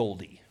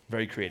Goldie.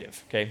 Very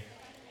creative, okay?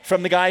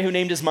 From the guy who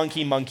named his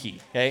monkey Monkey,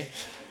 okay?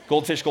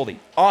 Goldfish Goldie.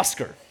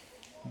 Oscar.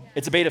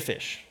 It's a beta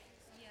fish.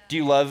 Yeah. Do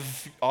you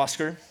love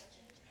Oscar?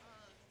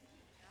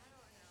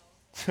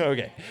 I don't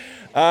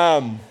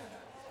know. Okay.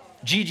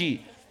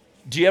 Gigi,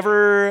 do you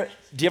ever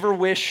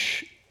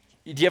wish,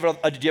 do you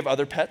have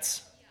other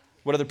pets? Yeah.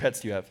 What other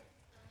pets do you have?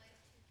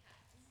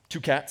 Two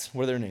cats?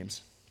 What are their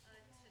names?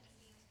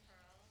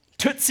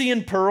 Tootsie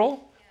and Pearl?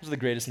 Those are the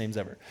greatest names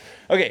ever.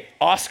 Okay,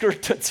 Oscar,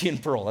 Tootsie,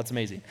 and Pearl. That's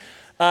amazing.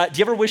 Do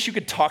you ever wish you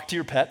could talk to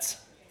your pets?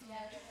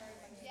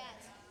 Yes.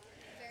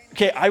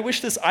 Okay, I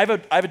wish this. I have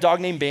a dog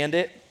named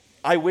Bandit.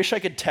 I wish I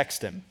could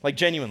text him, like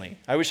genuinely.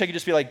 I wish I could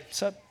just be like,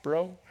 "What's up,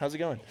 bro? How's it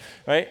going?"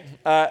 Right?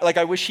 Like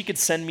I wish he could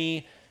send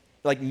me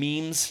like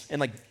memes and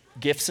like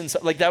gifs and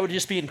stuff. Like that would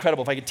just be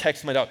incredible if I could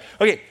text my dog.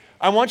 Okay,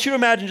 I want you to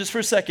imagine just for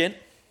a second,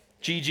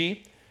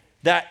 Gigi,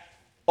 that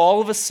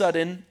all of a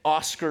sudden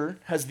Oscar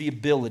has the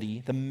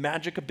ability, the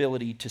magic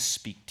ability to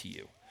speak to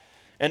you.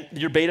 And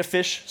your beta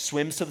fish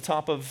swims to the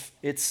top of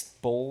its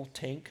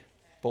tank,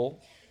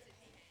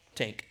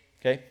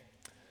 okay?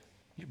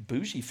 You're a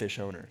bougie fish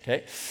owner,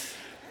 okay?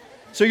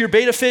 So your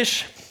beta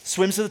fish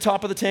swims to the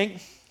top of the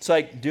tank. It's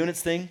like doing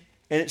its thing,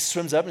 and it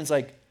swims up, and it's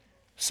like,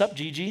 "Sup,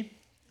 Gigi?"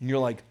 And you're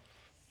like,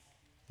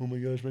 "Oh my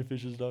gosh, my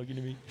fish is talking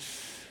to me."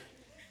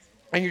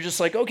 And you're just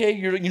like, okay,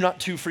 you're not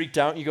too freaked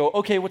out. You go,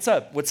 "Okay, what's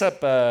up? What's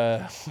up,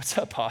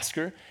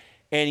 Oscar?"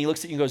 And he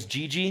looks at you and goes,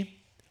 "Gigi,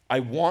 I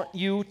want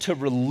you to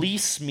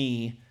release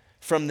me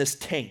from this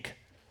tank.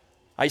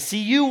 I see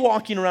you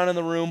walking around in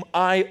the room.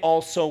 I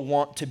also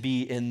want to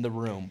be in the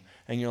room."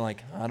 And you're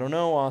like, "I don't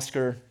know,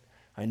 Oscar.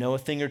 I know a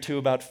thing or two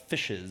about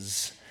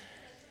fishes.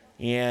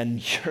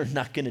 And you're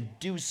not going to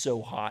do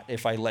so hot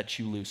if I let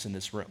you loose in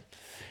this room."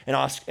 And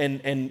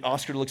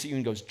Oscar looks at you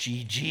and goes,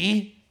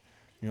 "Gigi?"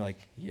 And you're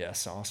like,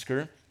 "Yes,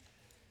 Oscar.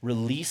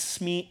 Release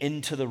me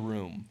into the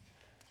room."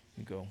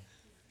 You go,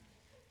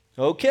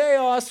 "Okay,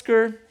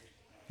 Oscar.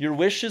 Your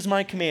wish is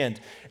my command."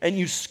 And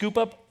you scoop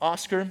up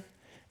Oscar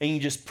and you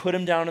just put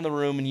him down in the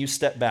room and you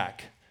step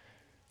back.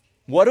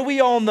 What do we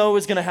all know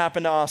is going to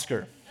happen to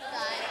Oscar?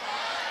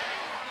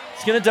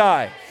 He's going to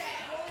die.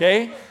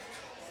 Okay?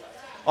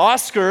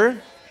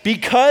 Oscar,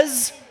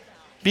 because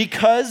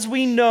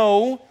we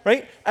know,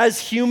 right, as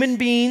human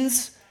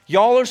beings,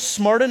 y'all are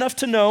smart enough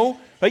to know,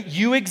 right,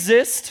 you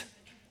exist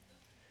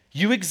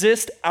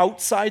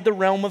outside the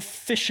realm of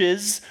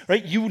fishes,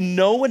 right? You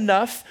know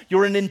enough.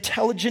 You're an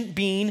intelligent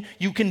being.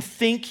 You can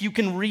think, you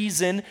can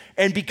reason.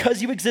 And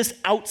because you exist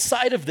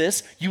outside of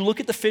this, you look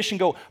at the fish and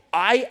go,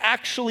 "I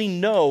actually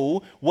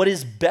know what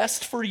is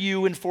best for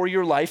you and for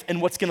your life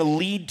and what's going to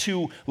lead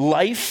to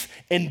life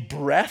and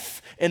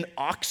breath and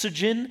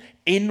oxygen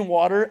in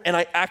water. And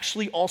I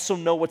actually also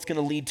know what's going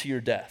to lead to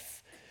your death."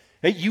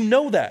 Hey, you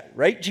know that,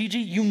 right, Gigi?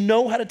 You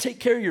know how to take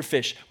care of your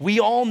fish.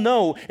 We all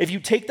know if you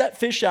take that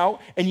fish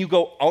out and you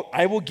go, "Oh,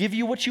 I will give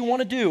you what you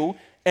want to do,"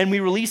 and we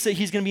release it,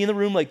 he's going to be in the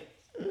room like,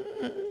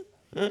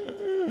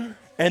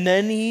 and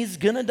then he's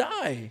going to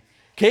die.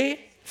 Okay?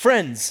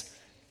 Friends,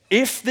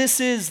 if this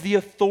is the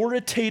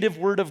authoritative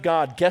word of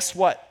God, guess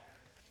what?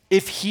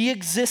 If he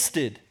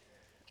existed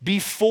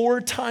before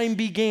time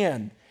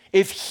began,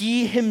 if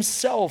he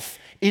himself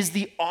is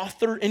the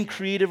author and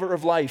creator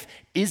of life,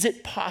 is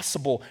it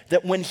possible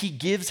that when he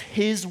gives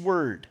his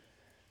word,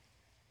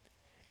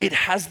 it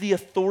has the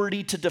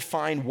authority to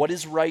define what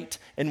is right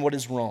and what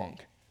is wrong?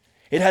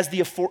 It has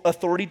the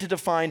authority to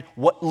define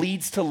what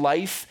leads to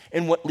life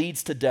and what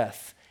leads to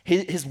death.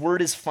 His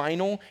word is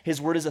final. His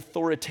word is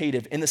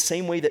authoritative. In the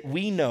same way that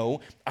we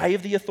know, I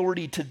have the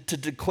authority to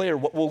declare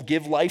what will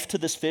give life to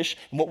this fish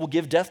and what will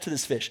give death to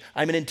this fish.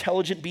 I'm an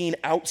intelligent being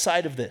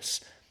outside of this.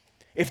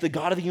 if the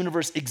God of the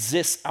universe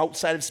exists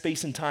outside of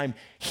space and time,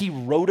 he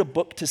wrote a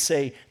book to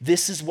say,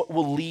 this is what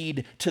will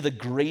lead to the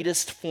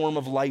greatest form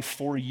of life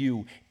for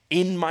you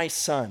in my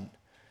son.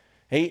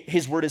 Hey,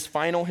 his word is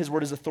final, his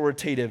word is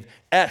authoritative.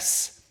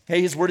 S,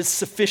 hey, his word is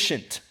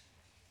sufficient.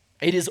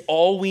 It is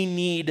all we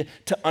need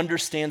to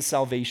understand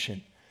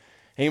salvation.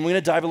 And we're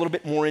going to dive a little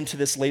bit more into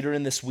this later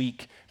in this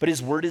week, but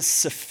his word is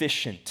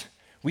sufficient.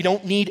 We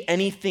don't need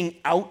anything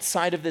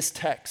outside of this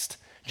text.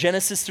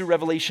 Genesis through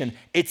Revelation,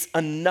 it's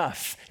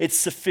enough. It's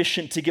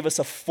sufficient to give us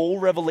a full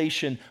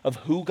revelation of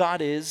who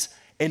God is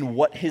and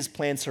what his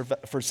plan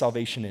for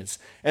salvation is.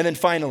 And then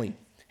finally,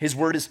 his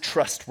word is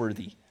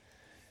trustworthy.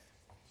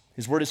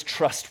 His word is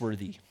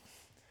trustworthy.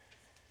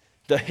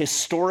 The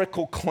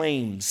historical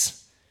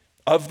claims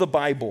of the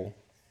Bible,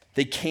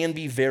 they can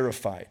be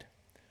verified.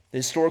 The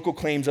historical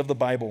claims of the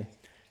Bible,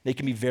 they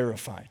can be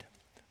verified.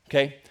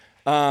 Okay?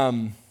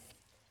 My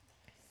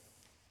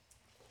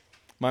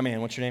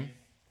man, what's your name?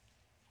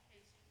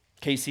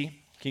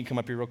 Casey. Can you come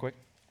up here real quick?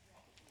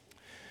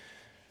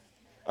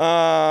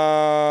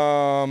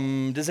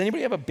 Does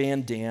anybody have a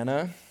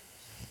bandana?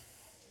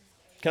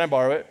 Can I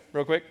borrow it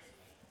real quick?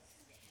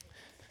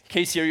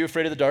 Casey, are you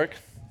afraid of the dark?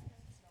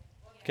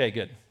 Okay,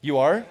 good. You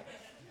are?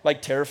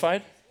 Like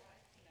terrified?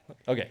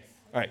 Okay.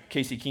 All right.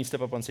 Casey, can you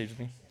step up on stage with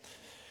me?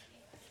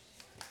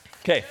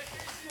 Okay.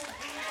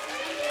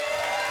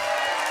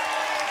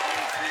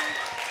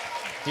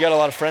 You got a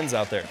lot of friends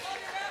out there.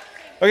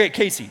 Okay,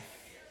 Casey.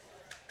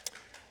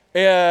 Do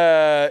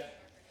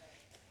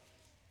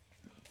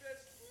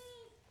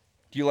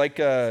you like,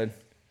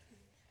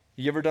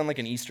 you ever done like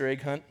an Easter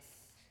egg hunt?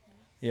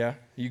 Yeah? Are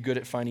you good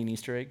at finding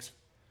Easter eggs?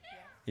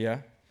 Yeah?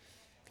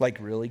 Like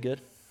really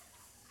good?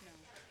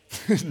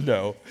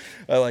 No.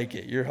 I like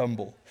it. You're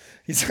humble.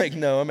 He's like,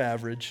 no, I'm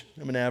average.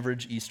 I'm an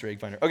average Easter egg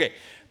finder. Okay.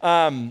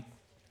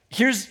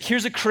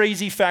 Here's a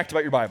crazy fact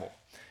about your Bible.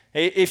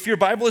 If your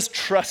Bible is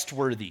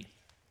trustworthy,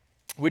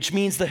 which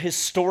means the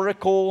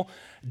historical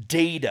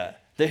data,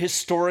 the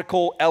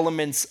historical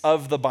elements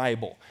of the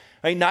Bible,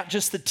 right? Not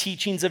just the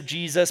teachings of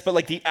Jesus, but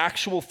like the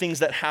actual things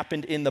that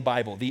happened in the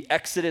Bible, the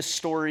Exodus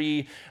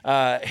story,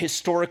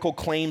 historical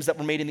claims that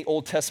were made in the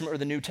Old Testament or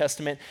the New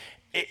Testament.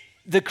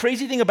 The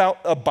crazy thing about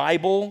a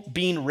Bible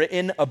being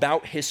written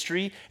about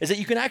history is that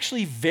you can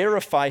actually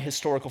verify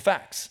historical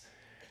facts.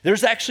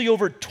 There's actually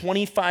over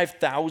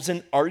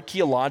 25,000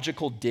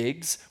 archaeological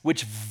digs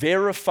which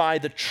verify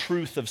the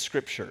truth of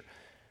Scripture.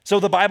 So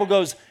the Bible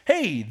goes,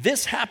 hey,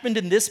 this happened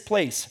in this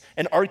place.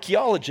 And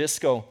archaeologists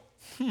go,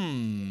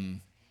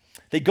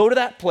 They go to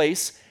that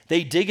place,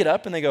 they dig it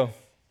up, and they go,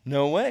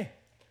 no way.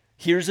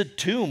 Here's a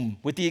tomb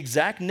with the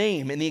exact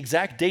name and the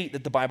exact date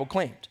that the Bible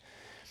claimed.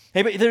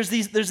 Hey, but there's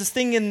this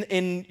thing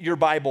in your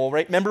Bible,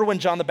 right? Remember when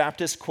John the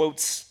Baptist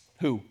quotes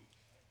who?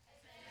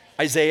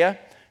 Isaiah.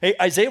 Hey,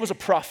 Isaiah was a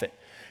prophet.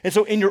 And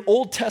so in your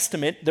Old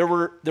Testament, there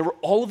were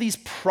all of these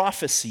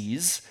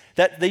prophecies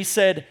that they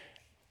said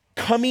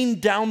coming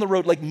down the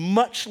road, like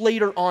much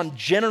later on,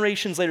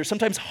 generations later,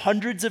 sometimes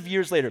hundreds of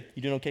years later.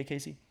 You doing okay,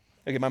 Casey?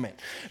 Okay, my man.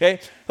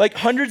 Okay, like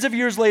hundreds of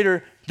years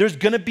later, there's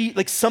gonna be,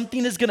 like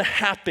something is gonna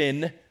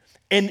happen,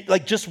 and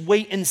like just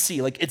wait and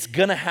see, like it's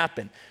gonna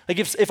happen. Like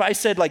if I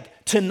said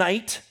like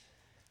tonight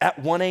at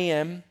 1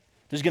 a.m.,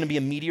 there's gonna be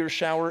a meteor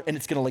shower and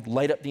it's gonna like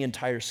light up the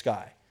entire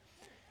sky.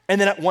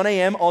 And then at 1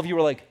 a.m., all of you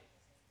were like,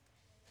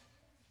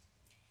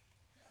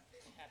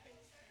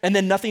 and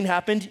then nothing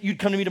happened, you'd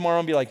come to me tomorrow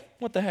and be like,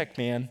 what the heck,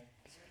 man?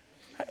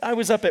 I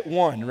was up at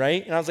 1,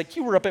 right? And I was like,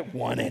 you were up at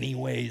 1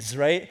 anyways,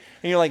 right?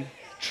 And you're like,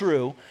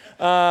 true.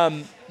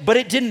 But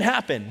it didn't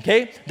happen,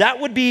 okay? That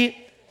would be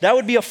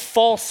a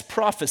false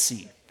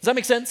prophecy. Does that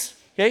make sense?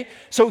 Okay?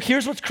 So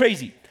here's what's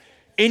crazy.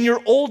 In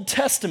your Old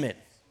Testament,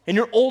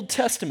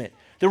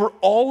 there were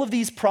all of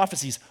these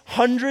prophecies,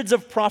 hundreds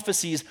of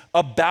prophecies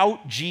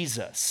about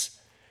Jesus.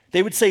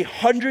 They would say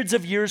hundreds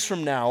of years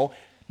from now,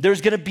 there's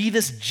going to be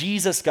this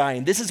Jesus guy,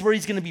 and this is where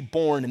he's going to be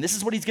born, and this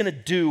is what he's going to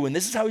do, and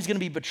this is how he's going to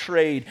be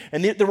betrayed.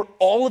 And there were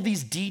all of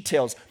these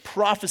details,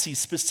 prophecies,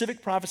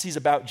 specific prophecies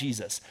about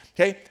Jesus.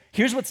 Okay?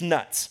 Here's what's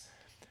nuts.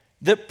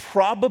 The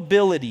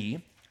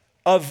probability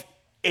of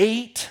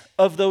 8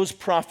 of those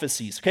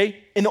prophecies,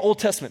 okay, in the Old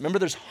Testament, remember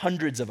there's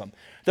hundreds of them.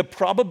 The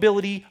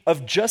probability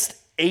of just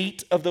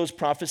 8 of those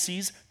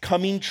prophecies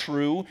coming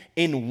true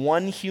in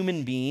one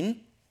human being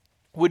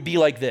would be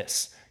like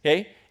this,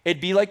 okay? It'd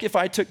be like if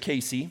I took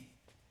Casey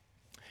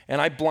and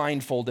I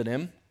blindfolded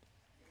him.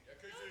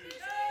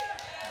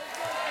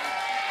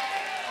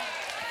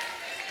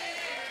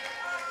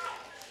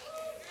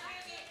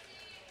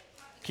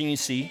 Can you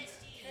see?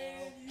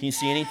 Can you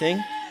see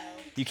anything?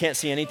 You can't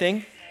see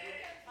anything?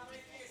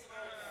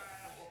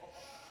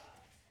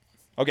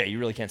 Okay, you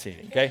really can't see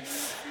anything, okay?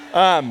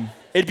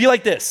 It'd be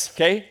like this,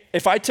 okay?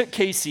 If I took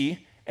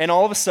Casey and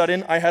all of a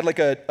sudden I had like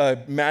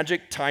a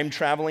magic time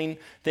traveling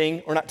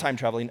thing, or not time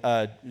traveling,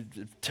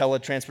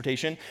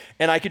 teletransportation,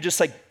 and I could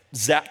just like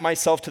zap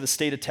myself to the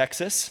state of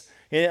Texas,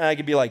 and I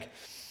could be like,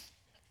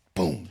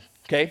 boom,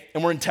 okay?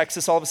 And we're in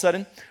Texas all of a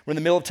sudden. We're in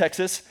the middle of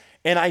Texas,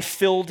 and I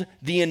filled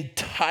the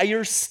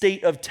entire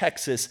state of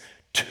Texas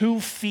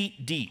 2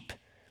 feet deep.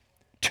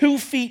 2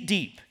 feet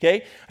deep,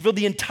 okay? I filled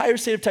the entire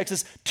state of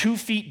Texas 2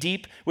 feet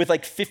deep with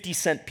like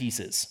 50-cent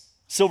pieces,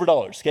 silver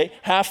dollars, okay?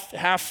 Half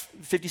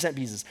 50-cent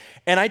pieces.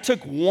 And I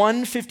took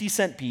one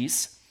 50-cent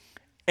piece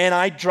and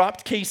I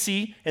dropped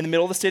Casey in the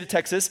middle of the state of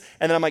Texas.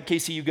 And then I'm like,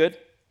 Casey, you good?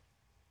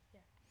 Yeah.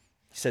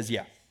 He says,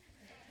 yeah.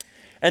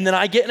 And then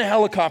I get in a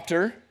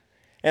helicopter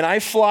and I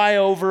fly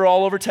all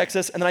over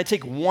Texas. And then I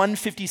take one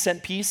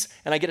 50-cent piece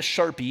and I get a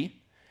Sharpie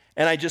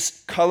and I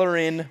just color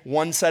in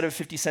one side of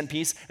a 50-cent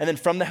piece. And then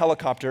from the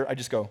helicopter, I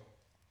just go.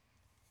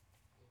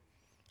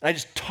 And I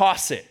just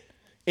toss it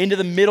into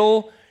the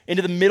middle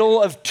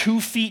of 2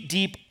 feet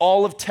deep,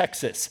 all of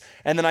Texas.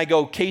 And then I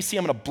go, Casey,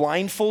 I'm going to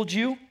blindfold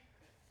you.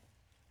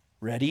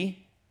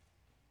 Ready?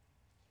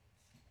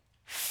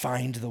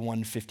 Find the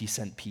one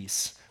 50-cent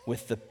piece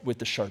with the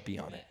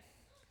Sharpie on it.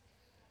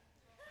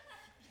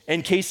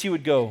 And Casey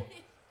would go,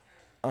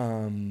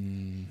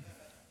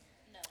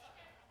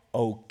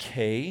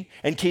 okay.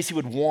 And Casey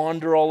would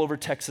wander all over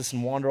Texas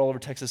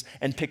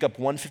and pick up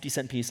one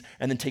 50-cent piece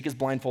and then take his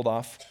blindfold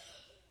off.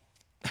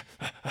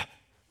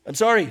 I'm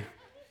sorry.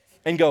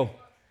 And go,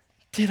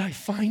 did I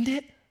find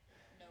it?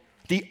 No.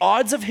 The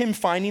odds of him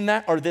finding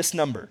that are this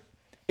number.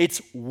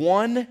 It's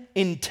 1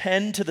 in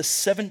 10 to the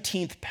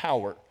 17th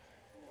power,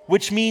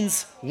 which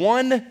means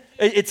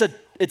it's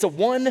a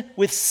 1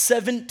 with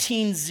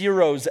 17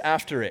 zeros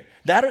after it.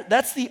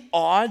 That's the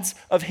odds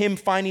of him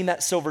finding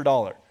that silver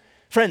dollar.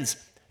 Friends,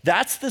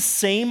 that's the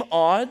same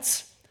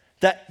odds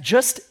that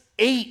just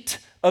 8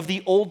 of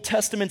the Old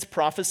Testament's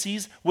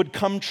prophecies would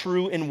come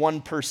true in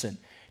one person.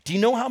 Do you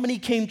know how many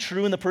came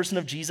true in the person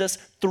of Jesus?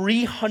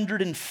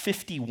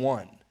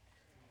 351.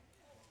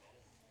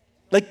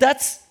 Like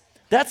that's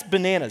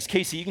bananas.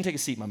 Casey, you can take a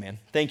seat, my man.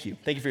 Thank you.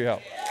 Thank you for your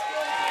help.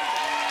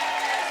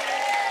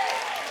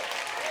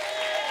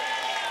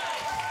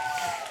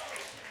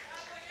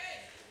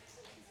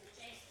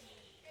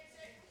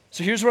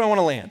 So here's where I want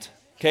to land,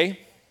 okay?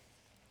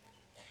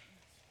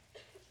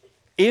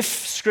 If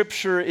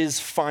Scripture is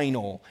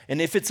final, and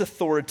if it's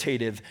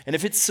authoritative, and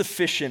if it's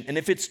sufficient, and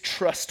if it's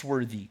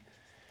trustworthy,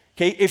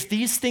 okay, if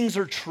these things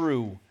are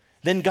true,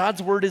 then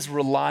God's word is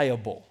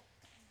reliable.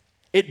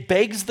 It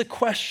begs the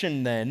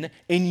question then,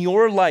 in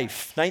your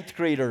life, 6th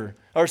grader,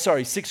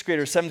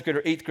 7th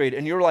grader, 8th grade,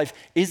 in your life,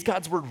 is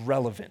God's word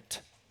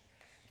relevant?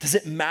 Does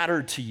it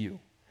matter to you?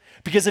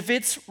 Because if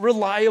it's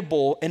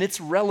reliable and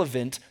it's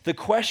relevant, the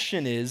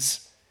question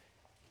is,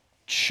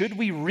 should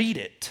we read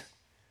it?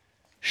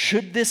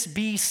 Should this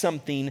be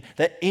something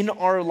that in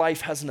our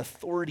life has an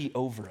authority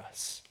over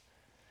us?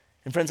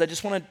 And friends, I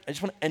just want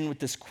to end with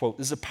this quote.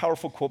 This is a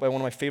powerful quote by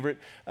one of my favorite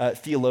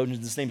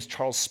theologians. His name is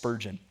Charles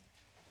Spurgeon.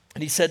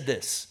 And he said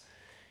this.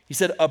 He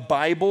said, a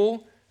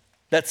Bible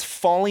that's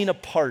falling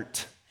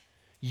apart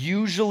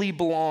usually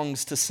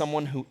belongs to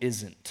someone who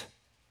isn't.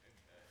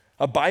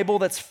 A Bible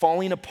that's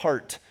falling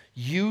apart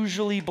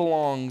usually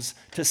belongs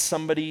to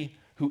somebody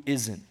who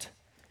isn't.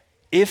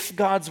 If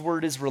God's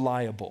word is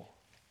reliable,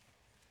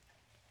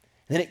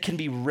 then it can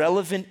be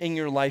relevant in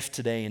your life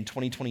today in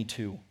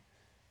 2022.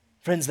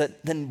 Friends,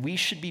 then we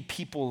should be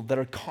people that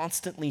are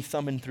constantly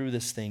thumbing through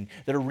this thing,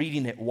 that are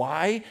reading it.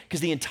 Why?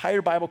 Because the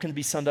entire Bible can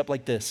be summed up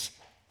like this.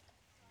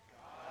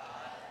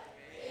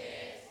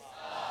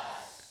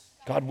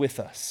 God with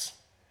us.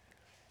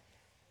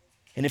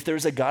 And if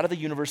there's a God of the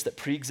universe that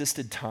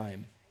pre-existed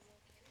time,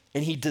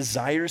 and he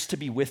desires to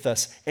be with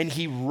us, and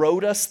he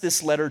wrote us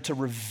this letter to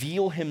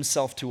reveal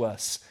himself to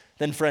us,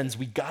 then friends,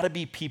 we gotta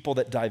be people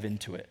that dive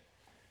into it.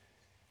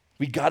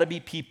 We gotta be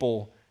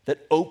people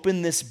that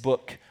open this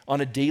book on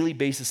a daily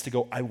basis to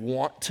go, I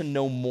want to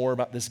know more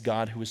about this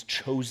God who has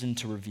chosen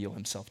to reveal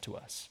himself to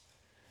us.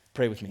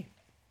 Pray with me.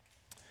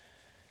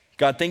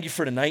 God, thank you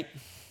for tonight.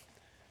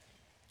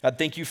 God,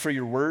 thank you for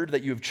your word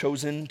that you have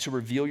chosen to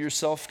reveal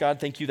yourself. God,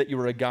 thank you that you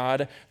are a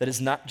God that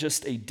is not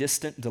just a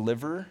distant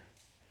deliverer,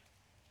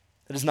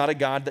 that is not a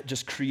God that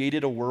just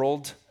created a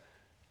world,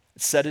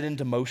 set it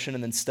into motion,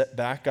 and then stepped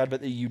back, God,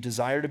 but that you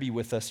desire to be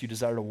with us, you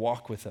desire to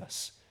walk with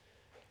us.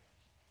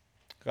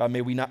 God,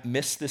 may we not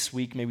miss this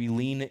week. May we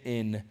lean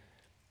in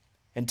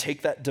and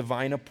take that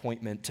divine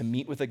appointment to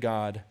meet with a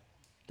God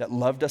that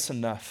loved us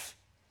enough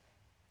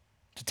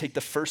to take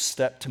the first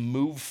step, to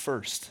move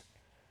first.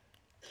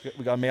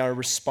 God, may our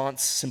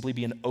response simply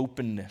be an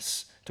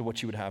openness to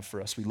what you would have for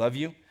us. We love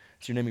you.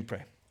 It's your name we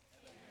pray.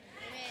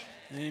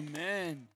 Amen. Amen.